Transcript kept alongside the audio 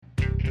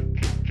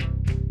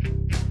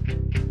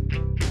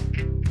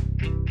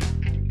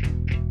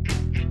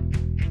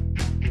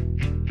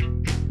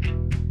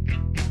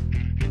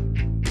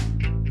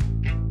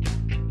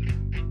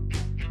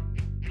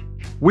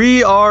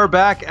We are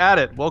back at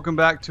it. Welcome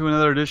back to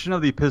another edition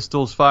of the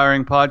Pistols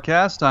Firing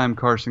Podcast. I'm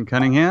Carson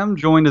Cunningham,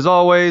 joined as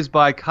always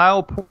by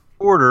Kyle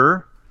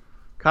Porter.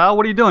 Kyle,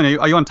 what are you doing?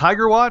 Are you on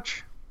Tiger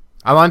Watch?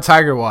 I'm on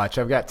Tiger Watch.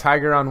 I've got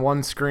Tiger on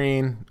one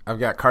screen. I've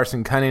got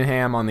Carson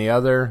Cunningham on the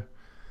other.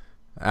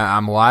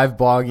 I'm live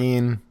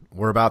blogging.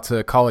 We're about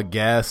to call a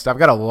guest. I've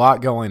got a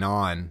lot going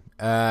on.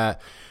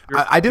 You're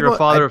a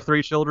father of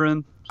 3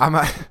 children?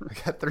 I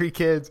got 3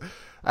 kids.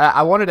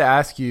 I wanted to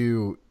ask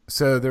you,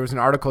 so there was an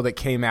article that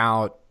came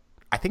out,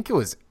 I think it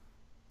was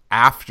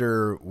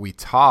after we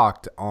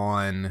talked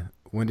on,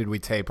 when did we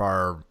tape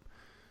our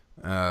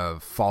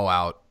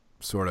Fallout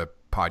sort of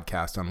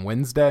podcast on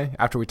Wednesday?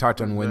 After we talked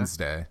on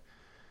Wednesday.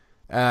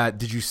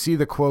 Did you see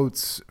the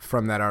quotes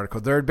from that article?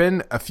 There had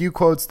been a few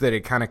quotes that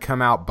had kind of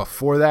come out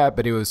before that,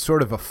 but it was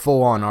sort of a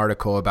full-on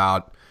article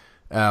about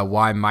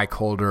why Mike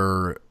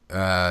Holder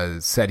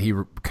said he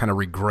kind of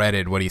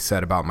regretted what he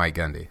said about Mike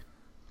Gundy.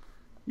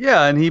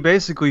 Yeah, and he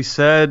basically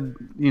said,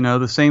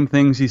 the same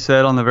things he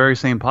said on the very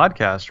same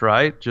podcast,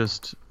 right?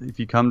 Just if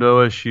you come to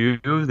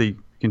OSU,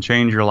 you can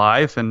change your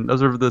life, and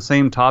those are the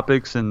same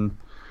topics and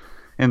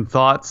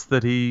thoughts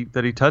that he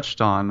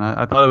touched on.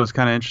 I thought it was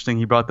kind of interesting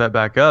he brought that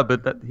back up,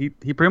 but he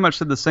pretty much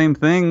said the same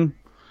thing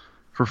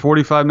for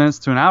 45 minutes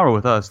to an hour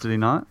with us, did he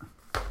not?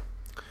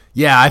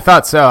 Yeah, I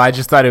thought so. I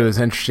just thought it was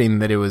interesting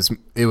that it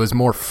was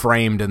more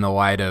framed in the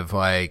light of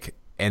I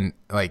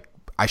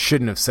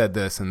shouldn't have said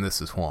this and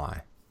this is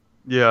why.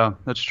 Yeah,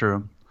 that's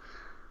true.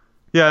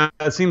 Yeah,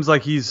 it seems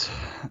like he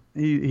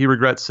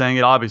regrets saying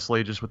it,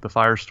 obviously, just with the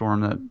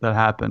firestorm that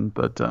happened.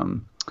 But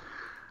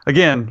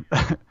again,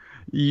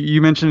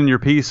 you mentioned in your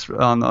piece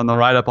on the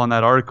write-up on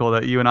that article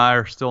that you and I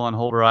are still on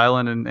Holder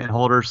Island, and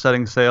Holder's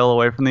setting sail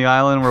away from the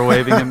island. We're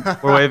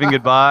waving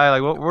goodbye.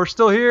 Like, we're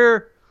still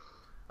here.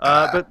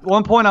 But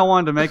one point I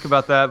wanted to make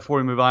about that before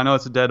we move on, I know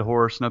it's a dead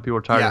horse. I know people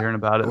are tired of hearing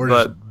about it. We're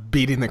just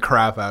beating the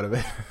crap out of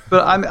it.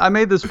 But I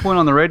made this point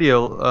on the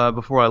radio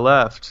before I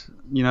left.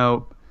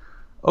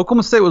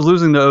 Oklahoma State was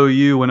losing to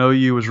OU when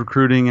OU was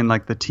recruiting in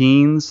like the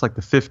teens, like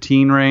the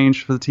 15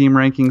 range for the team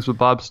rankings with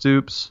Bob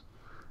Stoops.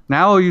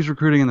 Now OU's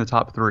recruiting in the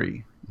top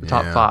 3, the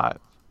top 5.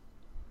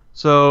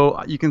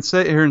 So you can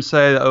sit here and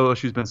say that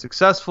OSU's been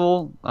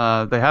successful.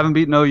 They haven't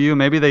beaten OU.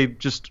 Maybe they're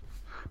just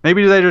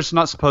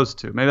not supposed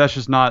to. Maybe that's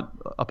just not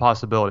a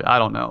possibility. I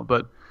don't know.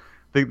 But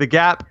the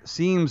gap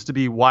seems to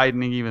be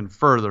widening even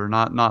further,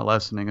 not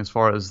lessening as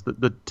far as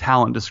the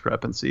talent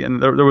discrepancy.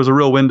 And there was a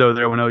real window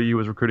there when OU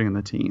was recruiting in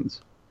the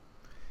teens.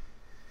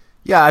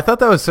 Yeah, I thought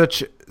that was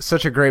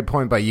such a great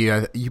point by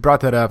you. You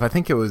brought that up. I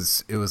think it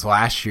was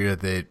last year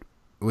that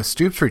with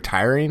Stoops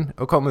retiring,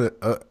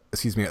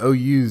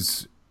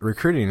 OU's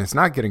recruiting is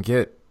not going to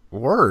get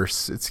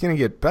worse. It's going to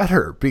get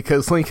better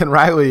because Lincoln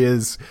Riley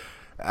is.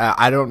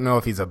 I don't know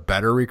if he's a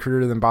better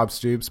recruiter than Bob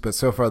Stoops, but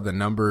so far the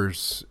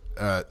numbers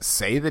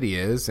say that he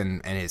is,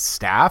 and his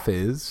staff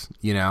is,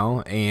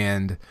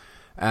 and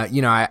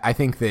I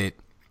think that,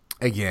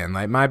 again,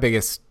 like my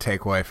biggest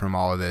takeaway from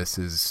all of this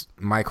is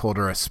Mike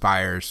Holder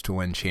aspires to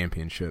win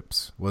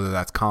championships, whether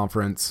that's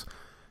conference,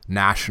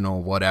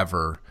 national,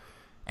 whatever.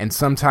 And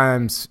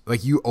sometimes,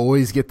 like, you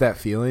always get that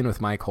feeling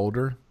with Mike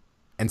Holder,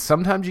 and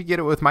sometimes you get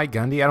it with Mike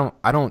Gundy.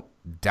 I don't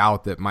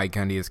doubt that Mike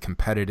Gundy is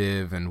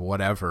competitive and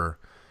whatever.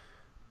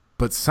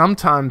 But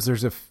sometimes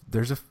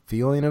there's a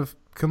feeling of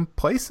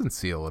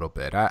complacency a little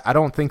bit. I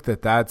don't think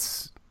that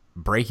that's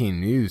breaking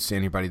news to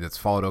anybody that's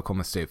followed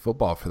Oklahoma State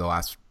football for the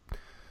last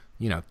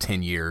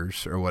 10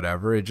 years or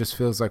whatever. It just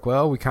feels like,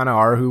 well, we kind of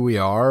are who we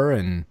are,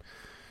 and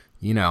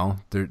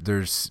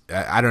there's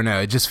I don't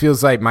know. It just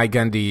feels like Mike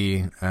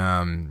Gundy.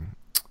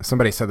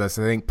 Somebody said this.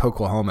 I think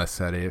Poklahoma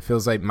said it. It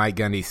feels like Mike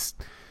Gundy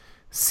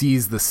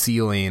sees the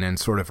ceiling and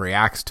sort of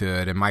reacts to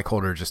it, and Mike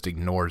Holder just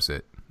ignores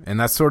it. And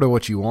that's sort of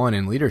what you want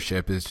in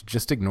leadership, is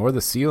just ignore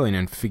the ceiling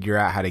and figure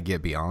out how to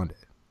get beyond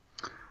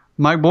it.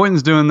 Mike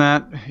Boynton's doing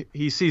that.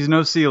 He sees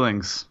no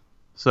ceilings.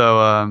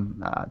 So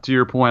to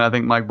your point, I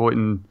think Mike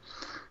Boynton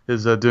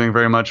is doing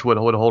very much what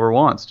Holder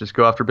wants. Just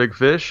go after big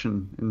fish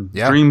and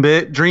dream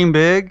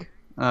big,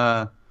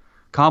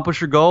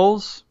 accomplish your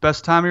goals.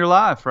 Best time of your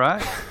life,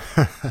 right?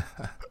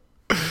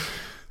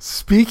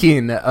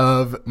 Speaking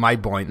of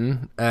Mike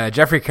Boynton,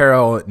 Jeffrey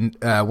Carroll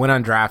went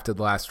undrafted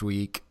last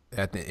week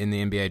in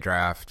the NBA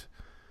draft,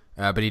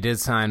 but he did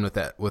sign with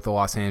the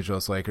Los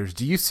Angeles Lakers.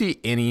 Do you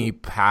see any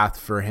path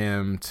for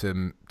him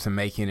to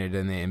making it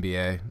in the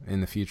NBA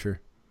in the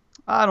future?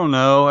 I don't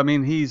know. I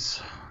mean,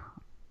 he's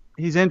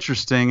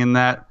interesting in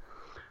that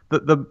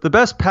the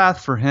best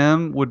path for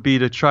him would be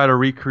to try to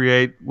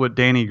recreate what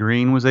Danny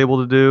Green was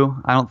able to do.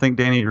 I don't think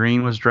Danny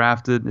Green was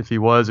drafted. If he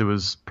was, it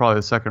was probably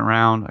the second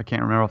round. I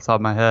can't remember off the top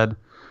of my head.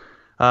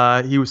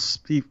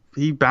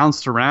 He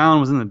bounced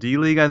around, was in the D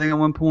League, I think, at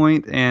one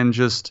point, and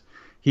just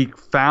he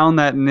found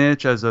that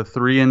niche as a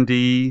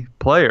 3-and-D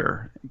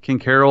player. Can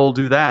Carroll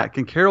do that?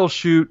 Can Carroll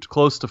shoot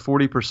close to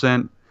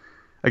 40%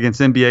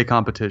 against NBA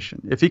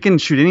competition? If he can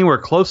shoot anywhere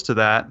close to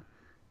that,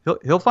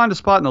 he'll find a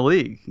spot in the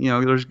league.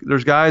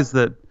 There's guys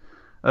that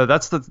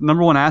That's the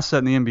number one asset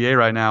in the NBA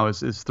right now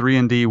is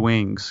 3-and-D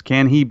wings.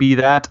 Can he be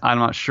that? I'm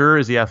not sure.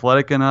 Is he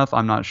athletic enough?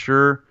 I'm not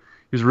sure.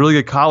 He's a really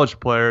good college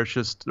player. It's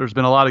just there's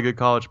been a lot of good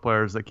college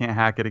players that can't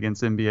hack it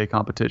against NBA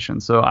competition.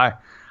 So I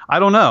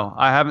don't know.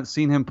 I haven't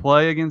seen him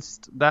play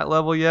against that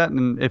level yet.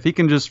 And if he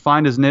can just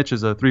find his niche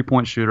as a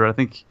three-point shooter, I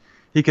think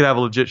he could have a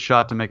legit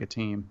shot to make a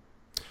team.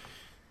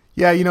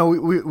 Yeah,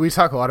 we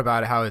talk a lot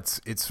about how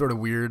it's sort of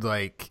weird,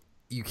 like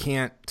you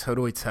can't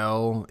totally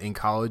tell in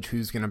college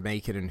who's going to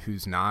make it and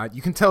who's not.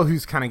 You can tell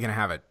who's kind of going to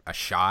have a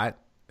shot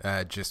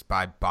just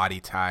by body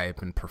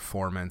type and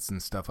performance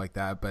and stuff like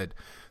that. But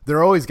there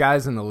are always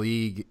guys in the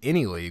league,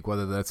 any league,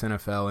 whether that's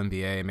NFL,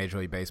 NBA, Major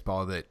League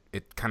Baseball, that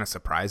it kind of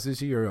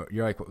surprises you.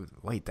 You're like,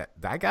 wait,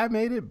 that guy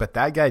made it, but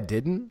that guy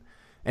didn't.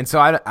 And so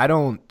I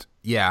don't,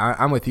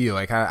 I'm with you.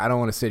 Like, I don't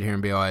want to sit here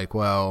and be like,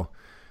 well,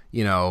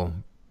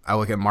 I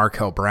look at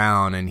Markel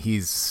Brown and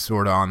he's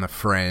sort of on the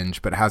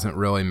fringe, but hasn't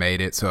really made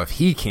it. So if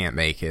he can't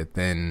make it,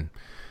 then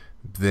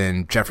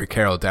Jeffrey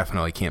Carroll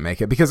definitely can't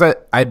make it, because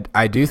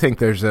I do think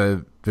there's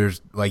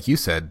like you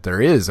said,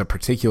 there is a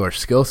particular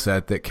skill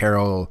set that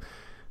Carroll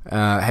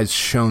has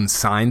shown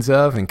signs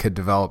of and could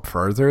develop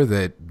further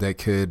that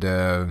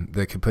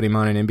could put him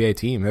on an NBA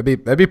team.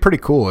 That'd be pretty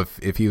cool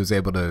if he was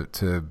able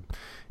to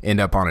end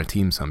up on a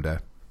team someday.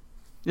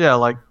 Yeah,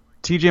 like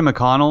T.J.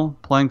 McConnell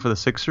playing for the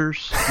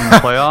Sixers in the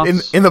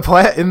playoffs.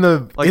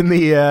 in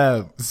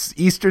the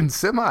Eastern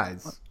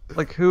semis.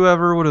 Like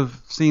whoever would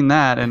have seen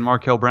that, and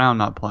Markel Brown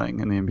not playing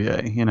in the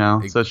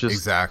NBA, So it's just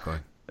exactly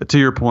to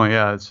your point.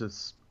 Yeah, it's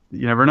just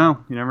you never know.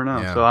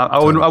 Yeah, so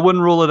I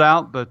wouldn't rule it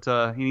out, but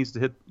he needs to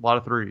hit a lot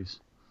of threes.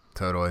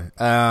 Totally.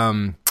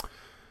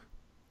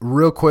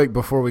 Real quick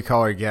before we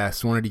call our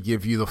guest, wanted to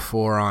give you the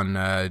floor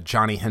on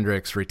Johnny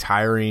Hendricks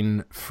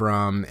retiring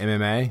from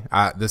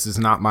MMA. This is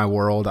not my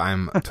world.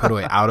 I'm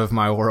totally out of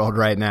my world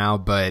right now,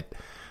 but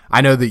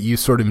I know that you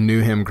sort of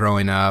knew him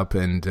growing up,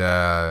 and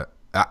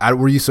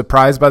were you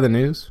surprised by the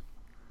news?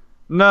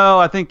 No,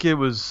 I think it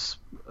was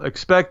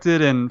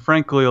expected and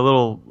frankly a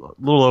little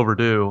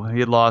overdue. He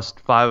had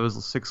lost 5 of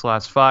his 6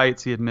 last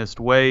fights. He had missed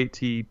weight.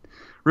 He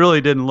really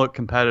didn't look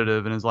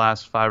competitive in his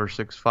last 5 or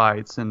 6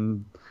 fights,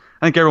 and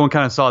I think everyone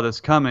kind of saw this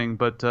coming.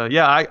 But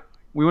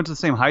we went to the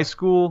same high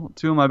school.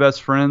 2 of my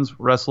best friends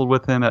wrestled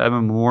with him at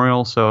Edmond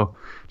Memorial. So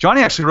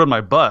Johnny actually rode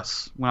my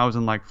bus when I was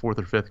in like 4th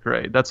or 5th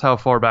grade. That's how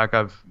far back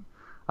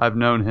I've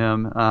known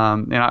him.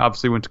 And I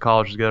obviously went to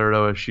college together at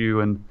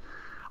OSU, and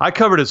I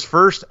covered his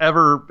first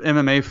ever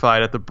MMA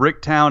fight at the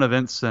Bricktown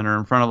Event Center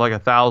in front of like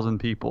 1,000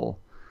 people.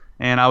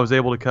 And I was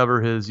able to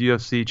cover his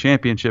UFC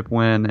championship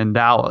win in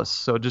Dallas.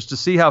 So just to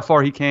see how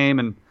far he came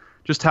and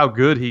just how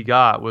good he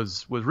got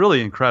was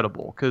really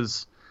incredible,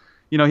 because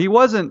he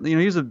wasn't,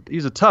 he's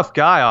a tough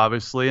guy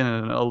obviously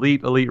and an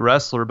elite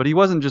wrestler, but he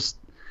wasn't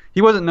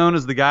known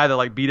as the guy that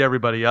like beat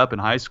everybody up in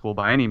high school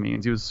by any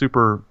means. He was a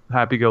super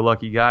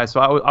happy-go-lucky guy. So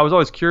I was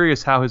always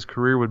curious how his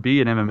career would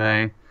be in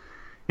MMA,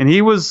 and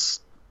he was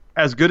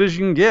as good as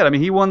you can get. I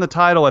mean, he won the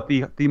title at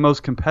the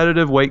most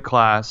competitive weight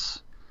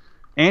class,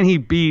 and he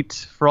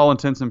beat, for all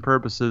intents and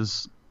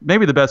purposes,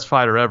 maybe the best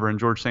fighter ever in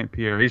George St.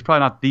 Pierre. He's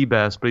probably not the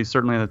best, but he's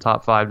certainly in the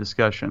top 5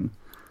 discussion.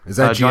 Is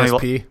that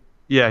GSP?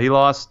 Yeah, he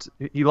lost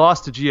to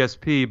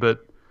GSP,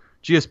 but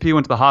GSP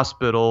went to the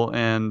hospital,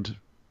 and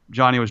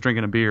Johnny was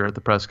drinking a beer at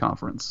the press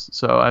conference.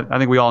 So I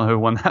think we all know who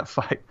won that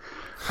fight.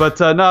 But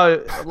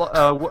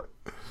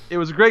it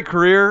was a great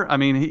career. I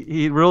mean,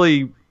 he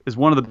really is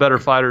one of the better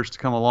fighters to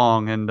come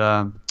along,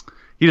 and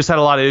he just had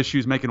a lot of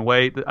issues making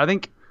weight. I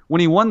think when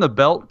he won the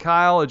belt,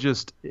 Kyle,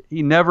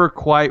 he never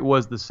quite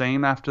was the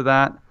same after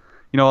that.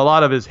 A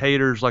lot of his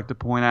haters like to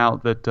point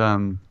out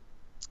that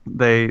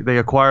they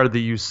acquired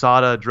the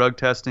USADA drug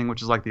testing,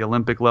 which is like the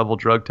Olympic level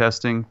drug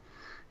testing.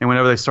 And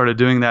whenever they started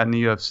doing that in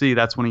the UFC,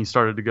 that's when he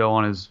started to go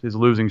on his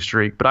losing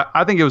streak. But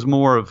I think it was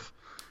more of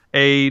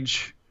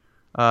age,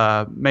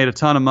 made a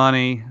ton of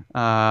money. He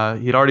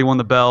had already won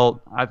the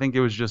belt. I think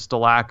it was just a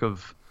lack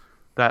of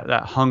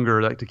that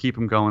hunger to keep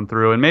him going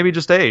through, and maybe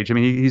just age. I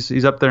mean,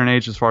 he's up there in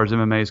age as far as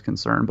MMA is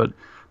concerned, but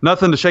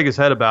nothing to shake his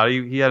head about.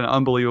 He had an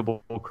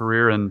unbelievable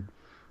career, and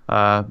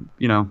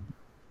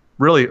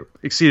really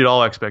exceeded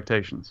all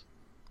expectations.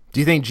 Do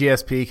you think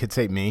GSP could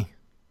take me?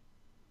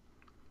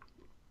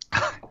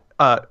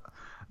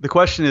 The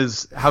question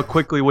is, how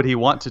quickly would he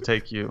want to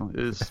take you?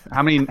 Is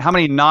how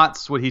many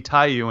knots would he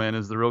tie you in?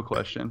 Is the real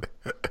question.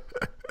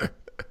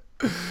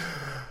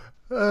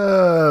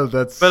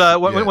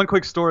 One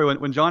quick story.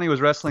 When Johnny was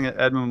wrestling at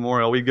Edmond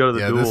Memorial, we'd go to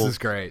the duels. This is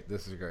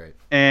great.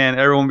 And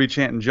everyone would be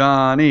chanting,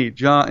 Johnny,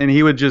 and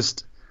he would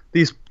just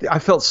I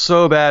felt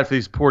so bad for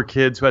these poor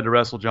kids who had to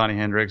wrestle Johnny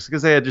Hendricks,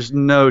 because they had just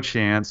no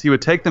chance. He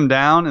would take them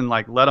down and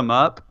like let them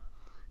up,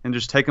 and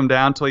just take them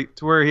down to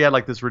where he had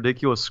like this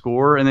ridiculous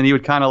score, and then he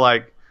would kind of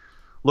like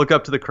look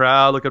up to the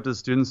crowd, look up to the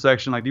student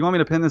section, like, do you want me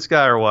to pin this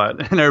guy or what?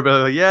 And everybody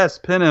was like, yes,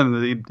 pin him.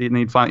 And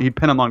he'd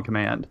pin him on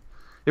command.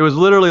 It was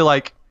literally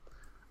like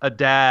a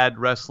dad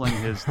wrestling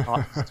his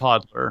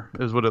toddler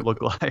is what it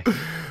looked like.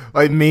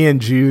 Like me and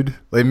Jude,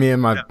 like me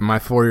and my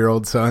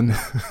 4-year-old son.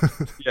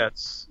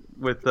 Yes.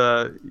 with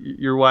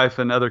your wife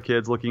and other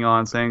kids looking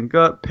on, saying,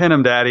 "Go pin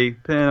him, Daddy,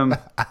 pin him."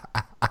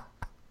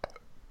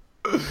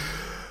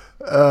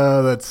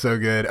 Oh, that's so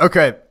good.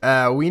 Okay,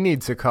 we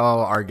need to call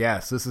our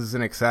guest. This is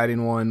an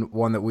exciting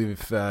one that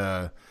we've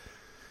tried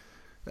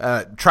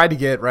to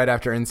get right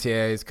after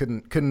NCAAs.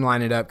 Couldn't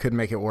line it up, couldn't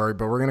make it work.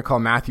 But we're going to call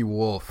Matthew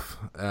Wolff,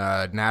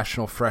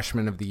 National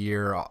Freshman of the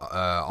Year,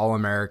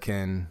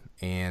 All-American,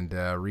 and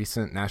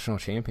recent national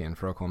champion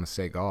for Oklahoma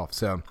State golf.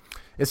 So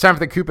it's time for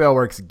the Coop Ale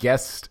Works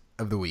Guest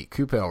of the Week.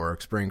 Coop Ale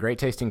Works bring great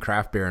tasting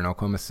craft beer in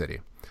Oklahoma City.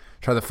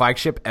 Try the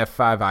flagship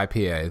F5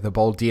 IPA, the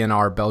bold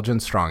DNR Belgian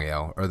Strong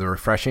Ale, or the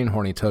refreshing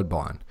Horny Toad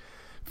Blonde.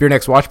 For your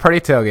next watch party,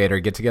 tailgate, or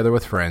get together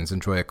with friends,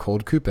 enjoy a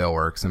cold Coop Ale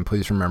Works, and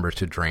please remember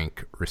to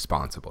drink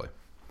responsibly.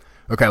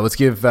 Okay, let's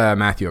give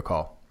Matthew a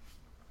call.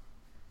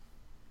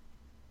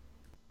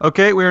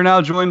 Okay, we are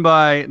now joined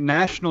by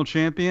national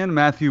champion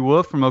Matthew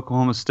Wolff from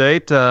Oklahoma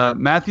State.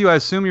 Matthew, I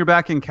assume you're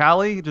back in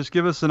Cali. Just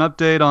give us an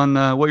update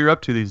on what you're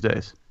up to these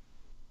days.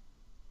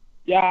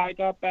 Yeah, I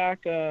got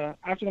back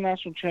after the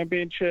national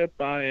championship.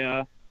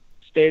 I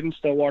stayed in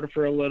Stillwater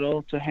for a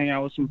little to hang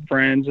out with some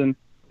friends and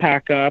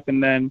pack up.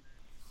 And then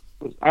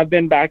I've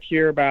been back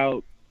here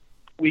about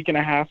a week and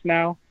a half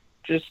now,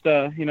 just,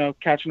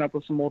 catching up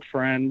with some old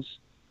friends,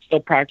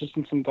 still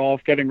practicing some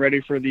golf, getting ready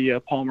for the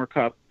Palmer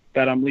Cup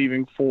that I'm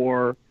leaving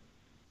for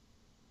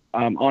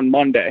on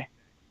Monday,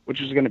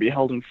 which is going to be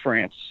held in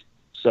France.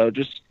 So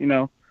just,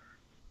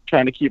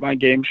 trying to keep my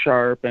game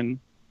sharp and,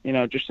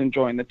 just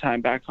enjoying the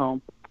time back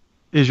home.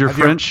 Is your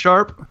French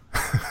sharp?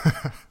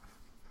 Do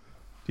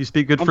you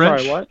speak good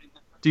French? Sorry, what?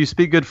 Do you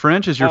speak good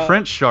French? Is your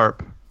French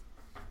sharp?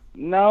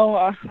 No,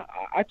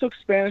 I took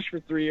Spanish for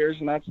 3 years,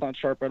 and that's not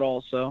sharp at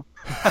all. So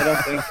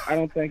I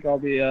don't think I'll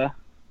be. I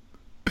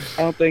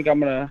don't think I'm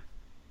gonna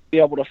be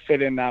able to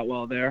fit in that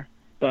well there.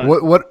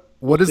 But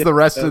what does the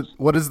rest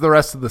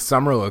of the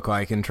summer look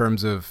like in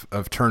terms of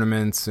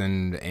tournaments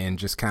and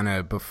just kind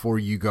of before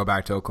you go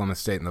back to Oklahoma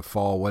State in the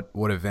fall?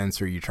 What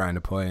events are you trying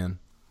to play in?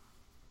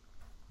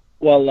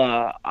 Well,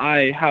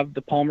 I have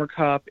the Palmer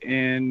Cup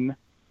in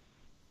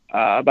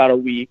about a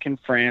week in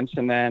France,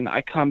 and then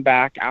I come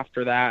back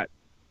after that,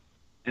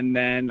 and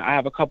then I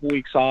have a couple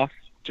weeks off,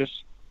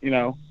 just,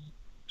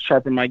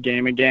 sharpen my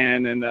game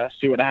again and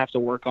see what I have to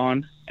work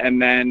on. And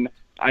then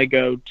I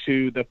go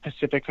to the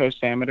Pacific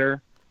Coast Amateur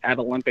at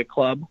Olympic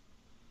Club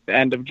the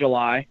end of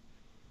July.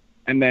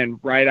 And then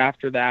right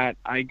after that,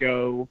 I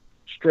go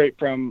straight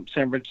from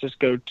San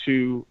Francisco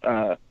to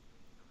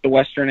the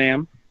Western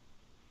Am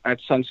at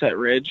Sunset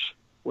Ridge,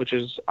 which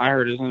I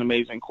heard is an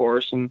amazing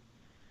course. And,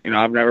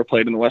 I've never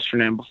played in the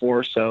Western Am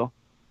before. So,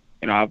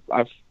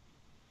 I've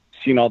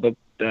seen all the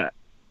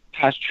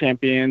past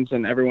champions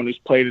and everyone who's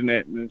played in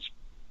it, and it's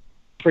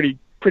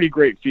pretty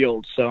great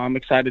field. So I'm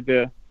excited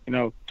to,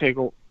 take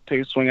a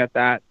swing at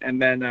that.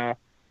 And then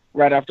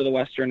right after the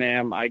Western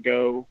Am, I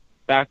go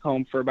back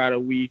home for about a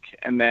week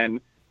and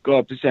then go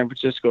up to San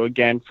Francisco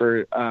again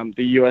for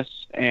the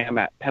US Am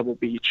at Pebble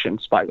Beach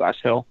and Spyglass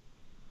Hill.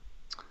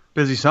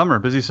 Busy summer.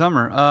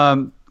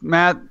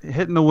 Matt,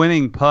 hitting the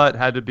winning putt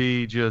had to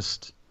be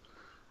just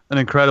an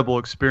incredible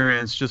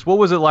experience. Just what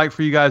was it like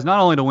for you guys, not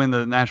only to win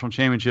the national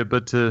championship,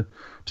 but to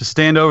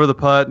stand over the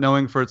putt,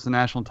 knowing for it's the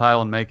national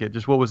title and make it?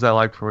 Just what was that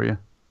like for you?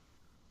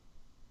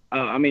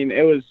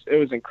 It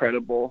was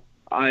incredible.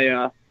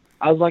 I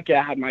was lucky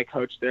I had my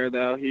coach there,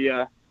 though. He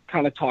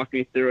kind of talked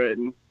me through it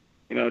and,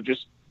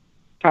 just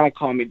kind of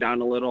calmed me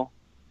down a little.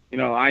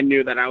 I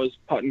knew that I was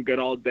putting good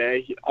all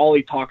day. All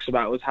he talks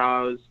about was how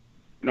I was,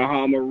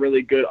 how I'm a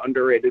really good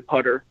underrated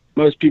putter.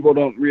 Most people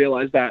don't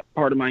realize that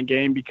part of my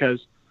game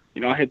because,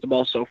 I hit the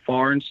ball so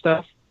far and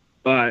stuff.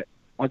 But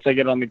once I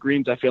get on the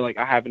greens, I feel like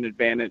I have an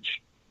advantage.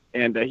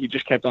 And he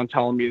just kept on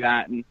telling me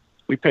that. And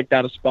we picked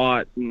out a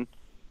spot and,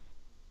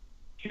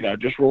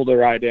 just rolled it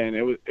right in.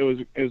 It was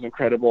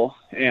incredible.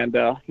 And,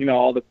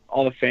 all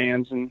the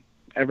fans and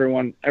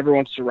everyone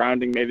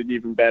surrounding made it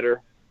even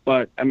better.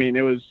 But I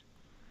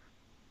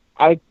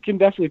can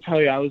definitely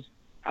tell you I was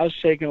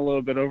shaking a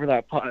little bit over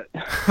that putt.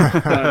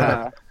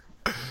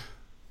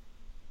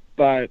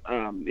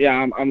 I'm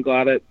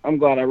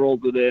glad I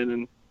rolled it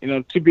in,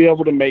 and to be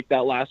able to make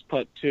that last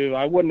putt too.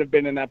 I wouldn't have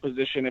been in that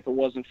position if it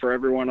wasn't for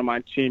everyone on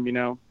my team.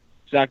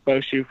 Zach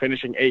Boshu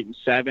finishing 8 and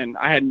 7.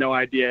 I had no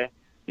idea,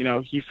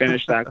 he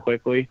finished that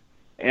quickly,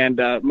 and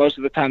most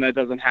of the time that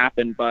doesn't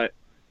happen. But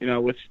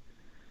with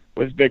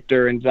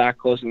Victor and Zach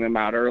closing them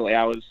out early,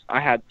 I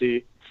had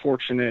the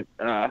fortunate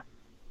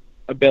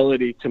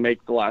ability to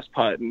make the last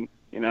putt and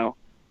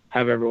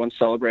have everyone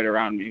celebrate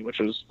around me, which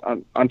was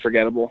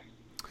unforgettable.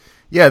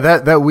 Yeah,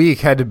 that week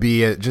had to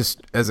be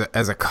just as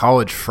a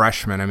college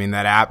freshman.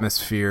 That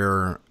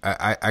atmosphere.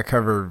 I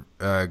cover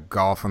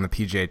golf on the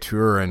PGA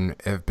Tour and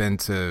have been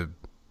to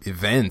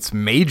events,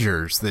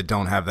 majors that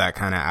don't have that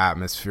kind of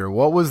atmosphere.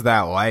 What was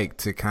that like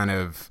to kind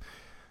of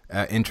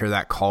enter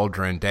that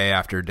cauldron day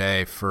after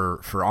day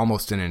for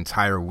almost an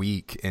entire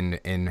week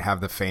and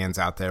have the fans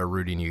out there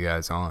rooting you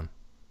guys on?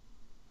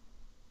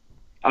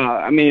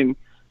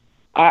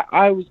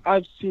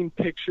 I've seen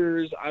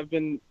pictures. I've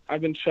been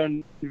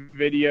shown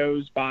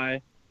videos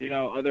by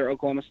other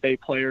Oklahoma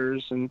State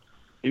players and,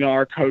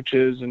 our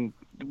coaches. And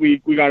we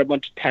got a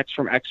bunch of texts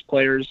from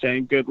ex-players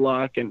saying good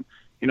luck. And,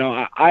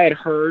 I had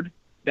heard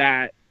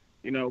that,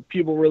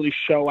 people really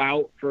show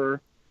out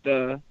for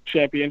the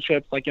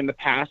championships like in the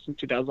past in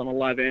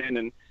 2011.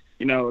 And,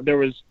 there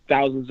was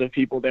thousands of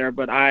people there,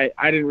 but I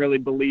didn't really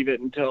believe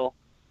it until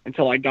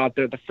I got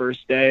there the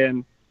first day.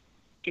 And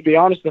to be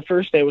honest, the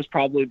first day was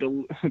probably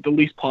the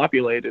least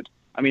populated.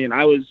 I mean,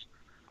 I was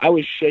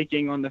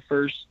shaking on the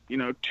first,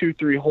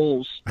 2-3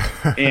 holes,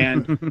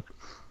 and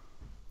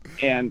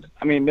and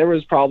I mean, there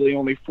was probably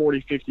only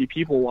 40, 50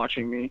 people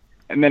watching me.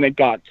 And then it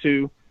got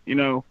to,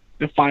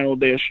 the final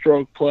day of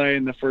stroke play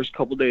and the first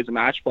couple days of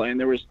match play, and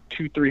there was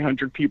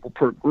 200-300 people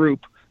per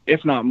group,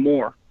 if not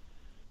more.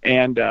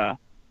 And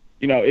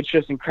it's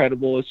just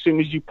incredible. As soon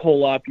as you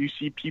pull up, you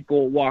see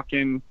people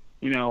walking,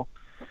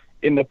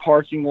 in the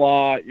parking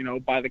lot,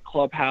 by the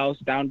clubhouse,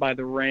 down by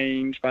the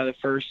range, by the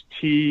first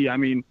tee. I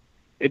mean,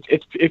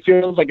 it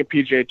feels like a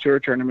PGA Tour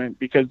tournament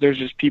because there's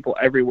just people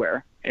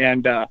everywhere.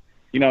 And, I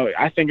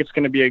think it's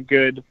going to be a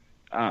good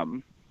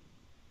kind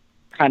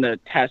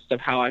of test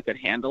of how I could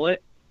handle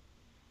it.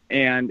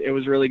 And it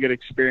was a really good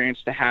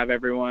experience to have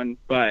everyone.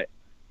 But,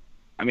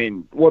 I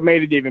mean, what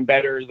made it even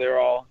better is they were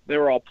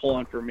all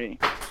pulling for me.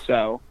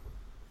 So,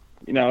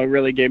 it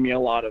really gave me a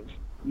lot of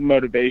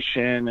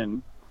motivation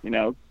and,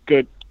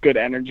 good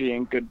energy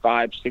and good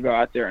vibes to go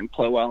out there and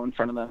play well in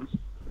front of them.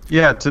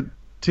 Yeah,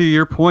 to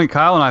your point,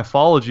 Kyle and I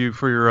followed you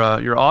for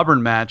your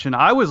Auburn match, and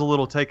I was a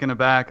little taken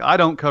aback. I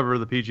don't cover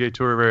the PGA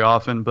Tour very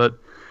often, but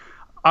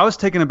I was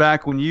taken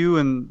aback when you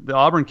and the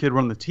Auburn kid were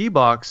on the tee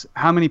box,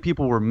 how many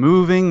people were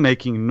moving,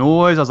 making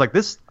noise. I was like,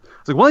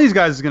 one of these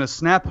guys is going to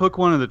snap hook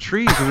one of the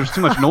trees because there's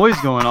too much noise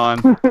going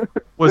on.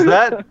 Was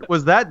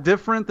that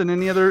different than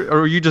any other,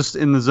 or were you just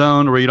in the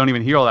zone where you don't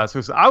even hear all that?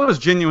 So I was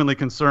genuinely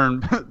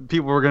concerned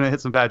people were going to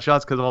hit some bad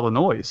shots because of all the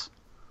noise.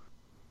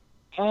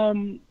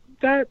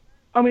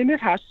 It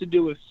has to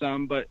do with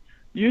some, but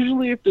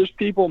usually if there's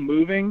people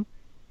moving,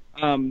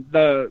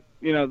 the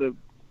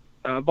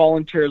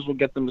volunteers will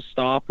get them to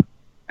stop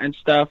and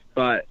stuff.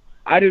 But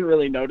I didn't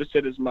really notice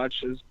it as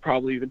much as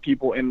probably the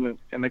people in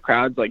the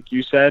crowds, like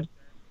you said.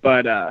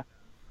 But I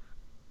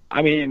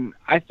think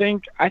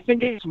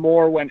it's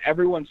more when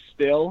everyone's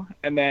still,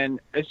 and then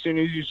as soon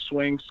as you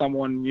swing,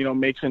 someone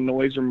makes a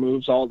noise or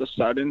moves all of a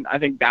sudden. I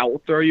think that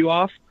will throw you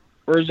off.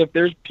 Whereas if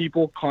there's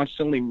people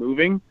constantly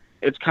moving,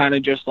 it's kind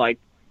of just like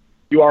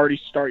you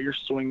already start your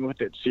swing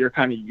with it, so you're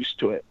kind of used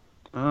to it.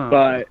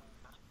 Oh.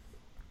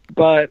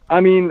 But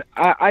I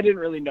didn't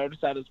really notice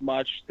that as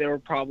much.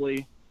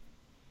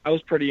 I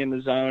was pretty in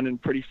the zone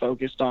and pretty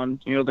focused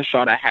on the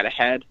shot I had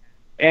ahead.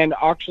 And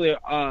actually,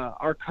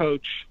 our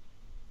coach,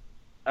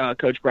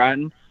 Coach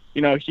Bratton,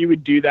 he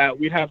would do that.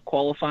 We'd have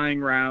qualifying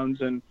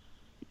rounds, and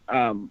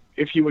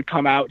if he would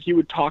come out, he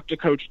would talk to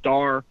Coach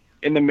Dar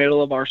in the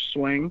middle of our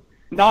swing.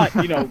 Not,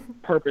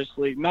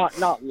 purposely,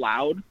 not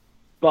loud,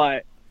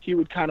 but he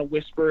would kind of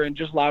whisper and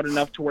just loud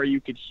enough to where you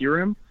could hear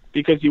him,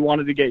 because he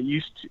wanted to get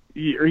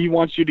he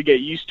wants you to get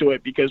used to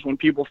it, because when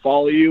people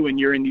follow you and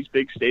you're in these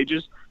big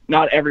stages,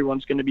 not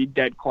everyone's going to be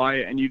dead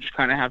quiet, and you just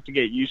kind of have to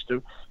get used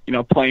to,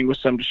 playing with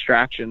some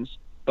distractions.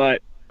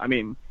 But,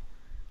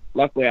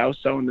 luckily I was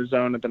so in the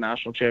zone at the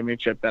national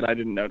championship that I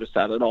didn't notice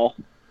that at all.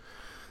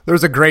 There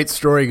was a great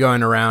story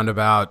going around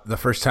about the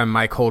first time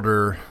Mike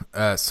Holder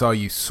saw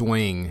you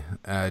swing,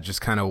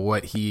 just kind of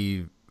what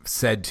he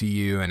said to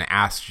you and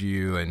asked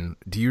you. And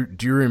do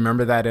you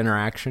remember that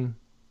interaction?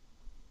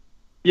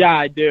 Yeah,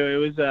 I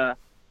do.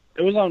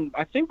 It was on,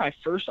 I think, my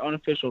first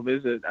unofficial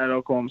visit at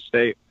Oklahoma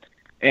State.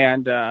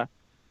 And,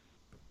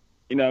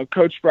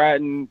 Coach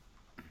Bratton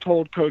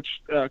told Coach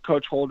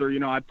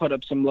Holder, I put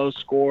up some low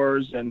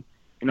scores and,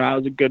 I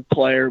was a good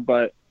player,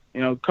 but,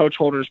 Coach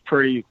Holder's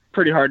pretty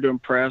hard to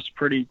impress,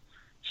 pretty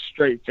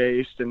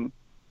straight-faced and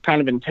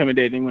kind of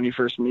intimidating when you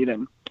first meet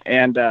him.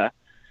 And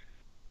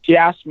he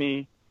asked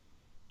me,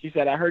 he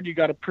said, "I heard you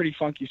got a pretty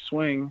funky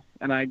swing."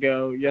 And I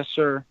go, "Yes,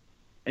 sir."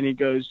 And he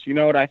goes, "You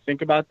know what I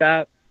think about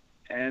that?"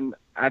 And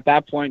at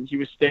that point, he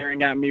was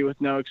staring at me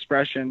with no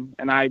expression,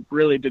 and I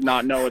really did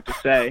not know what to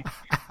say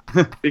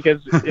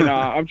because,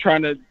 I'm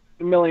trying to,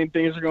 a million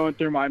things are going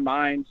through my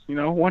mind,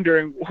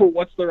 wondering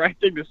what's the right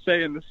thing to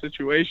say in this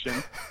situation.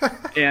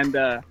 And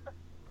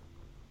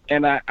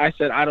I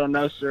said, "I don't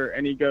know, sir."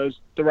 And he goes,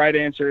 "The right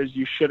answer is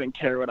you shouldn't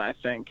care what I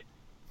think."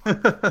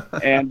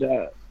 And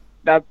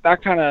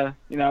that kind of,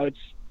 it's,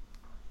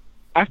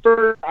 at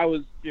first I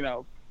was,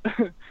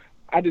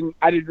 I didn't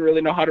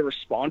really know how to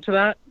respond to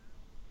that,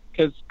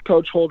 because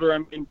Coach Holder,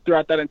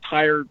 throughout that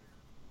entire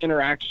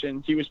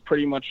interaction, he was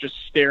pretty much just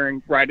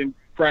staring right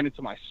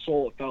into my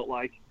soul, it felt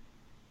like.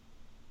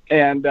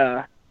 And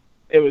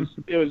it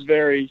was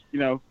very,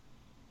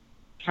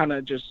 kind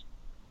of just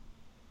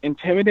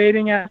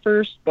intimidating at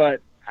first, but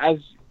as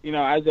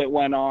it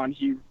went on,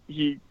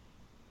 he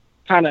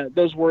kind of,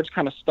 those words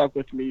kind of stuck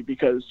with me,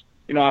 because,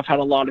 I've had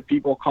a lot of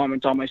people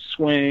comment on my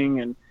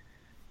swing, and,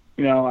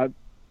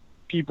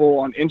 people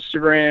on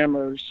Instagram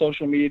or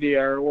social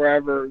media or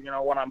wherever,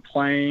 when I'm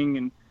playing,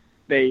 and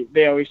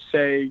they always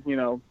say,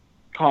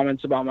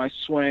 comments about my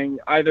swing,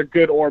 either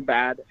good or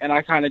bad, and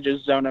I kind of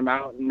just zone them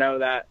out and know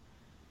that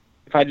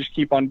if I just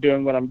keep on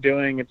doing what I'm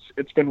doing,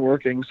 it's been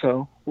working.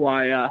 So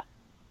why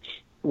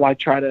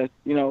try to,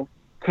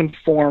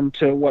 conform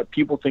to what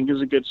people think is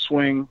a good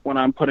swing when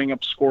I'm putting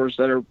up scores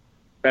that are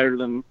better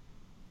than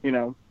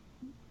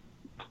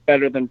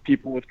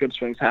people with good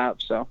swings have.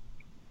 So.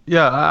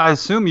 Yeah, I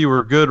assume you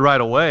were good right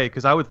away,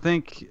 because I would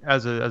think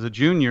as a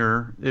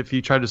junior, if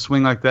you tried to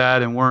swing like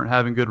that and weren't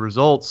having good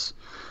results,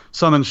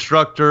 some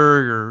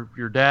instructor,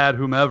 your dad,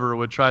 whomever,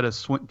 would try to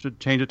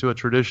change it to a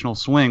traditional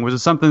swing. Was it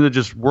something that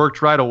just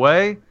worked right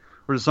away,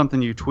 or is it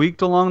something you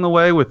tweaked along the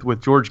way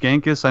with George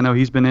Gankis? I know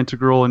he's been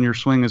integral in your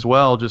swing as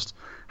well. Just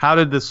how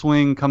did the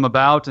swing come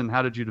about, and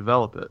how did you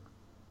develop it?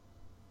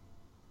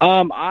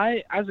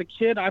 As a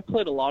kid, I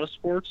played a lot of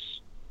sports.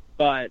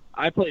 But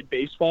I played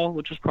baseball,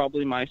 which was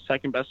probably my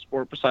second best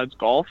sport besides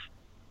golf.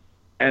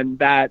 And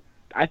that,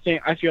 I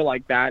feel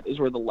like that is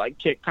where the leg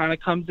kick kind of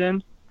comes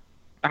in,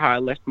 how I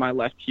lift my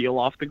left heel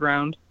off the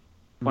ground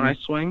when I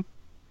swing.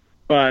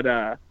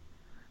 But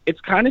it's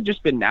kind of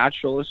just been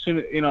natural.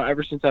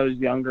 Ever since I was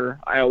younger,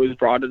 I always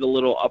brought it a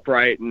little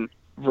upright and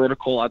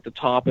vertical at the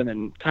top, and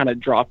then kind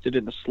of dropped it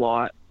in the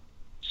slot.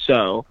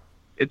 So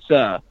it's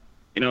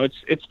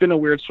been a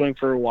weird swing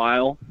for a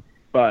while.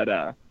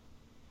 But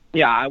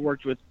yeah, I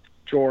worked with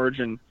George,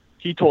 and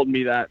he told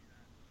me that,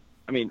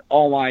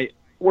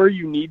 where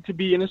you need to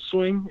be in a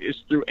swing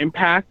is through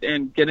impact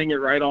and getting it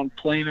right on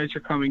plane as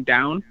you're coming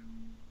down.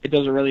 It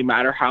doesn't really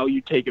matter how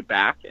you take it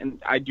back, and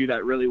I do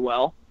that really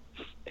well.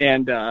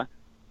 And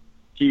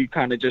he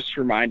kind of just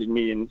reminded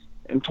me and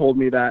told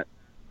me that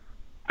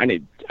I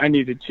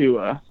needed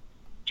to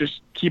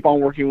just keep on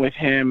working with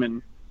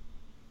him,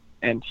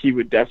 and he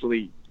would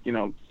definitely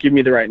give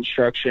me the right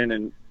instruction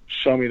and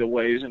show me the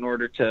ways in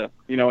order to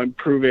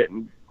improve it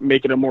and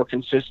make it a more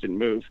consistent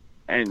move.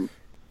 And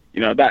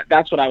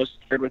that's what I was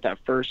scared with at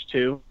first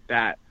too,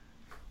 that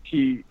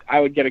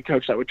I would get a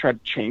coach that would try to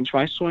change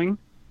my swing,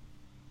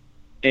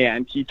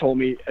 and he told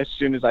me as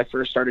soon as I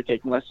first started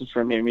taking lessons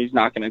from him, he's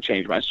not going to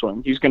change my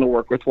swing. He's going to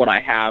work with what I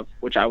have,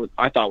 which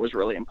I thought was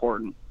really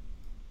important.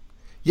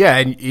 Yeah,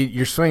 and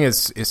your swing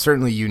is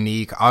certainly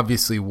unique,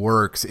 obviously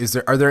works.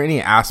 Are there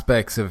any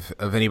aspects of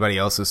anybody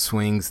else's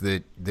swings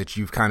that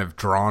you've kind of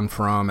drawn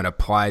from and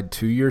applied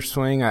to your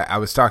swing? I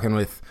was talking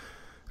with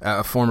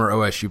a former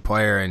OSU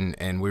player,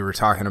 and we were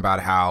talking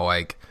about how,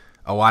 like,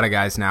 a lot of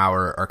guys now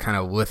are kind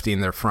of lifting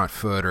their front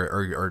foot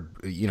or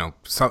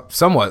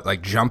somewhat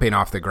like jumping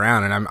off the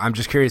ground. And I'm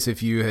just curious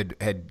if you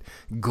had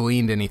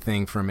gleaned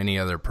anything from any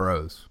other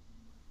pros.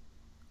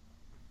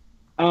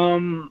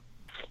 My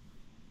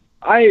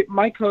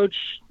coach,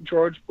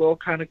 George, will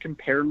kind of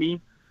compare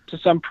me to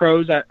some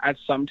pros at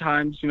some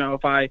times,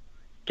 if I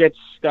get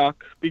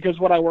stuck, because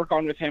what I work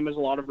on with him is a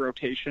lot of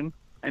rotation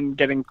and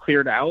getting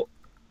cleared out.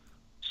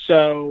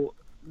 So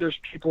there's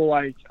people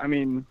like,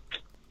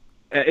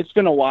 it's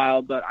been a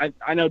while, but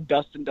I know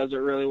Dustin does it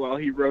really well.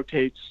 He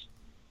rotates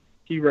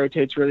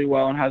really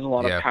well and has a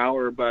lot of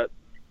power. But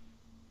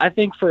I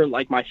think for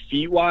like my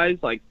feet wise,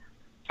 like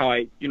how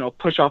I,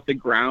 push off the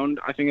ground,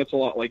 I think it's a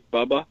lot like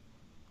Bubba.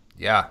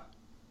 Yeah.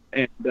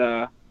 And,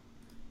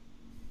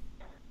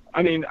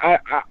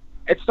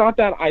 it's not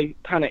that I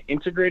kind of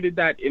integrated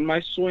that in my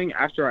swing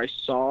after I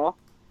saw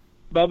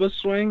Bubba's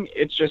swing.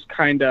 It's just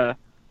kind of,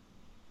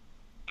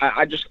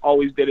 I just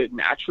always did it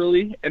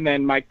naturally. And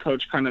then my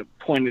coach kind of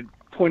pointed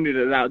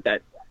it out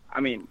that,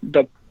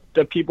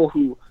 the people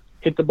who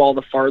hit the ball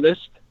the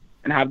farthest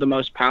and have the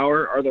most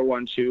power are the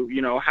ones who,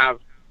 have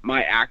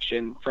my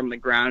action from the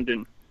ground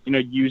and,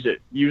 use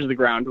the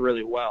ground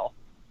really well.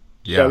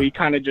 Yeah. So he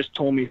kind of just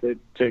told me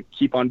to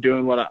keep on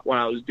doing what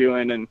I was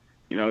doing, and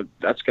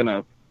that's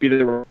gonna be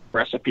the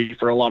recipe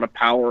for a lot of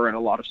power and a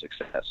lot of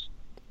success.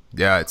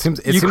 Yeah, it seems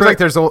like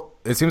there's a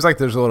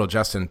little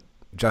Justin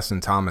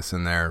Thomas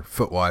in there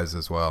foot-wise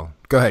as well.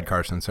 Go ahead,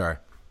 Carson. Sorry.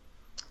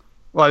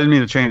 Well, I didn't mean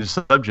to change the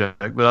subject,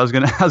 but I was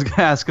gonna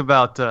ask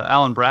about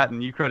Alan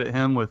Bratton. You credit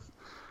him with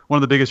one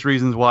of the biggest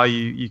reasons why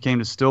you came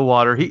to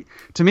Stillwater.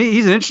 To me,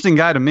 he's an interesting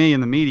guy to me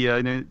in the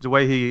media. The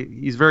way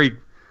he's very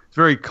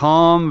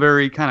calm,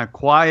 very kind of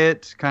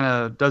quiet, kind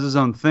of does his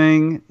own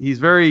thing. He's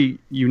very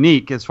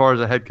unique as far as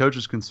a head coach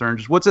is concerned.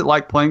 Just what's it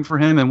like playing for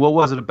him, and what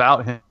was it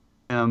about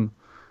him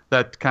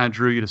that kind of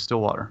drew you to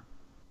Stillwater?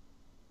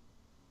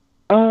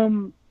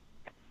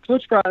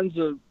 Coach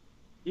Bratton's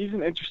he's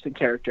an interesting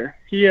character.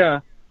 He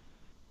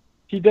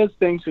does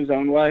things his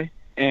own way,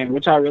 and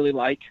which I really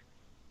like.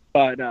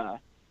 But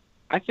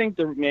I think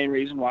the main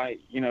reason why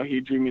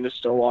he drew me to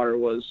Stillwater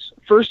was,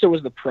 first, it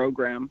was the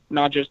program,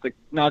 not just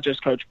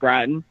Coach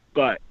Bratton,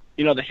 but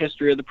the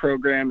history of the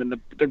program and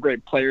the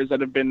great players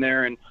that have been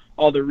there and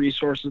all the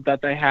resources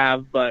that they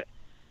have. But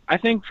I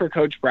think for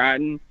Coach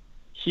Bratton,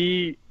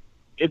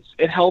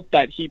 it helped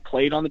that he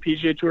played on the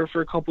PGA Tour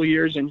for a couple of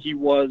years, and he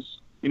was,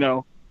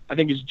 I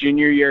think his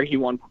junior year he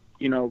won,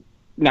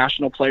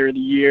 National Player of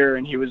the Year,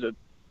 and he was a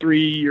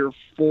 3 or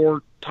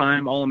 4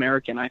 time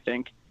All-American, I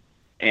think,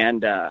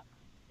 and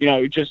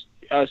just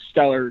a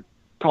stellar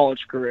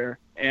college career.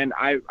 And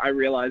I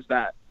realized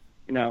that,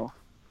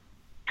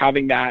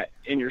 having that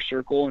in your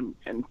circle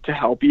and to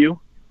help you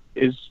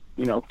is,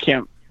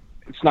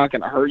 it's not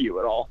going to hurt you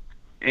at all.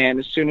 And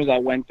as soon as I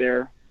went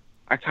there,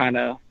 I kind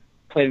of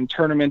played in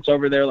tournaments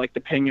over there, like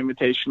the Ping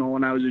Invitational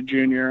when I was a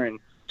junior, and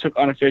took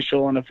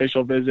unofficial and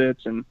official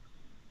visits. And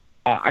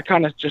I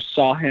kind of just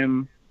saw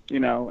him,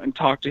 and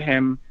talked to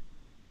him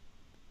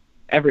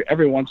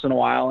every once in a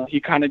while. And he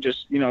kind of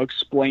just,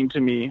 explained to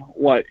me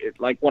what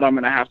I'm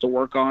going to have to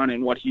work on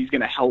and what he's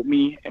going to help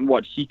me and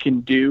what he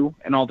can do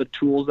and all the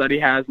tools that he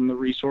has and the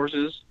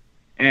resources.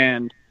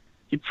 And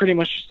he pretty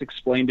much just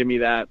explained to me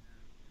that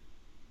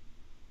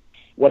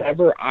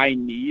whatever I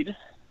need,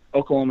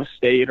 Oklahoma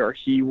State or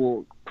he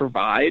will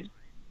provide,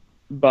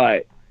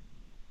 but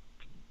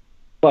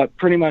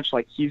pretty much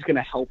like he's going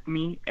to help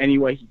me any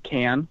way he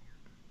can.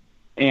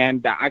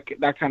 And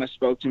that kind of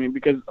spoke to me,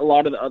 because a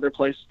lot of the other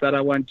places that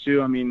I went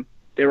to, I mean,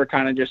 they were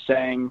kind of just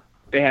saying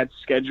they had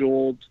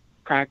scheduled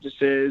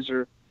practices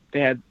or they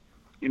had,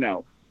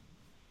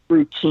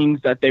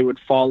 routines that they would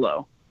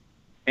follow.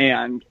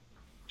 And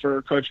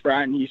for Coach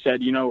Bratton, he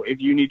said,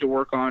 if you need to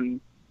work on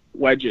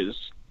wedges,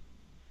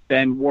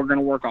 then we're going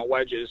to work on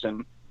wedges.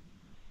 And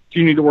if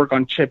you need to work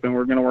on chipping,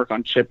 we're going to work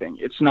on chipping.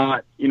 It's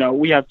not,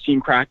 we have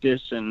team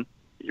practice and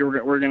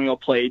we're going to go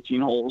play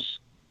 18 holes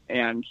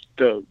and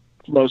the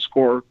low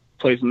score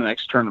plays in the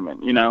next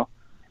tournament.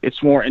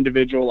 It's more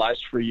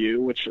individualized for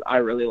you, which I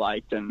really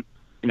liked. And,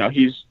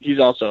 he's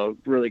also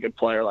a really good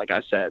player, like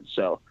I said.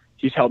 So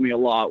he's helped me a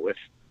lot with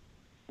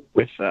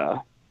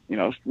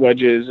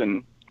wedges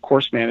and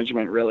course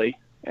management, really.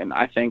 And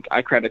I think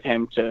I credit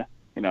him to,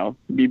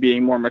 me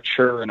being more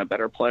mature and a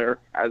better player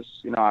as,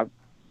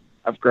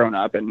 I've grown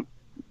up and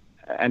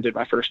ended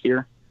my first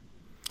year.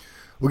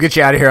 We'll get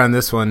you out of here on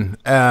this one.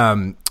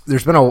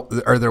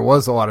 There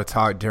was a lot of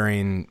talk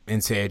during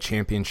NCAA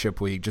championship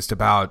week just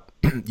about,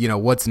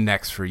 what's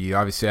next for you.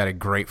 Obviously, I had a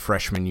great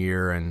freshman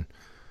year and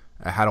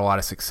I had a lot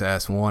of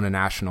success, won a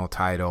national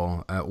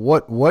title.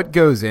 What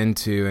goes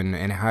into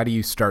and how do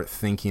you start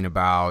thinking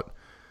about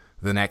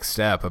the next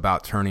step,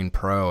 about turning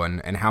pro,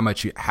 and how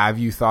much have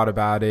you thought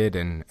about it,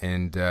 and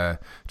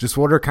just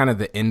what are kind of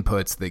the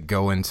inputs that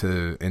go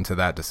into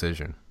that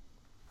decision?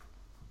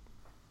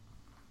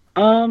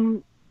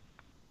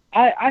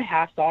 I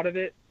have thought of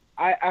it.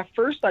 At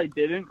first I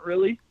didn't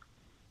really,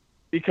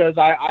 because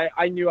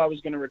I knew I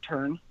was going to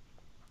return.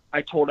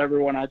 I told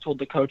everyone, I told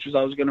the coaches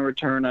I was going to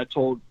return. I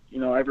told,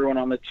 everyone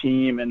on the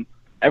team and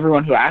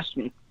everyone who asked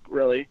me,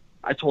 really,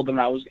 I told them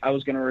I was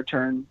going to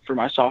return for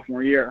my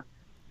sophomore year.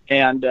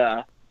 And,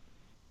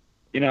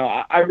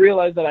 I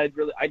realized that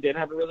I did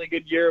have a really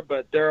good year,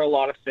 but there are a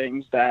lot of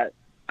things that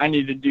I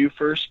need to do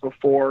first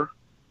before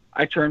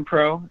I turn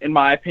pro, in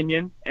my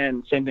opinion.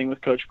 And same thing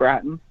with Coach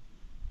Bratton.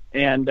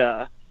 And,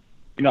 I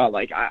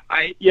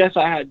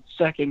had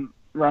second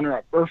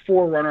runner-up or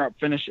 4 runner-up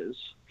finishes,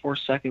 4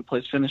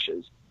 second-place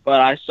finishes, but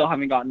I still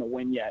haven't gotten a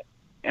win yet.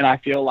 And I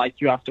feel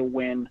like you have to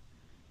win,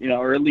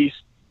 or at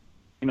least,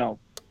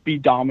 be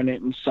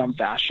dominant in some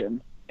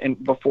fashion,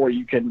 and before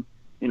you can,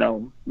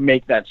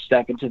 make that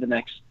step into the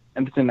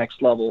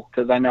next level,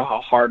 because I know how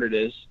hard it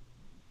is.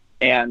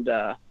 And,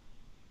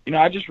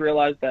 I just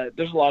realized that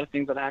there's a lot of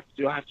things that I have to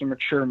do. I have to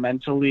mature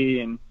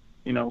mentally and,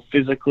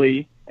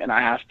 physically, and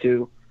I have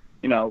to,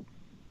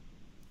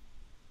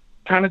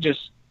 kind of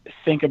just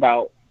think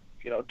about,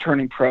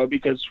 turning pro,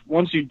 because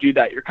once you do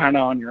that, you're kind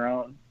of on your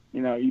own.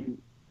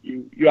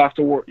 You have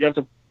to work, you have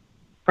to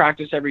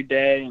practice every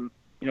day and,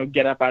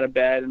 get up out of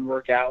bed and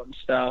work out and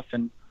stuff.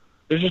 And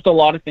there's just a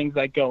lot of things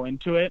that go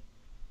into it.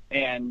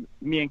 And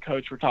me and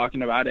Coach were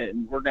talking about it,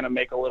 and we're going to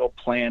make a little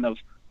plan of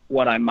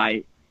what I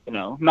might,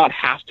 not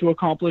have to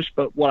accomplish,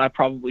 but what I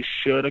probably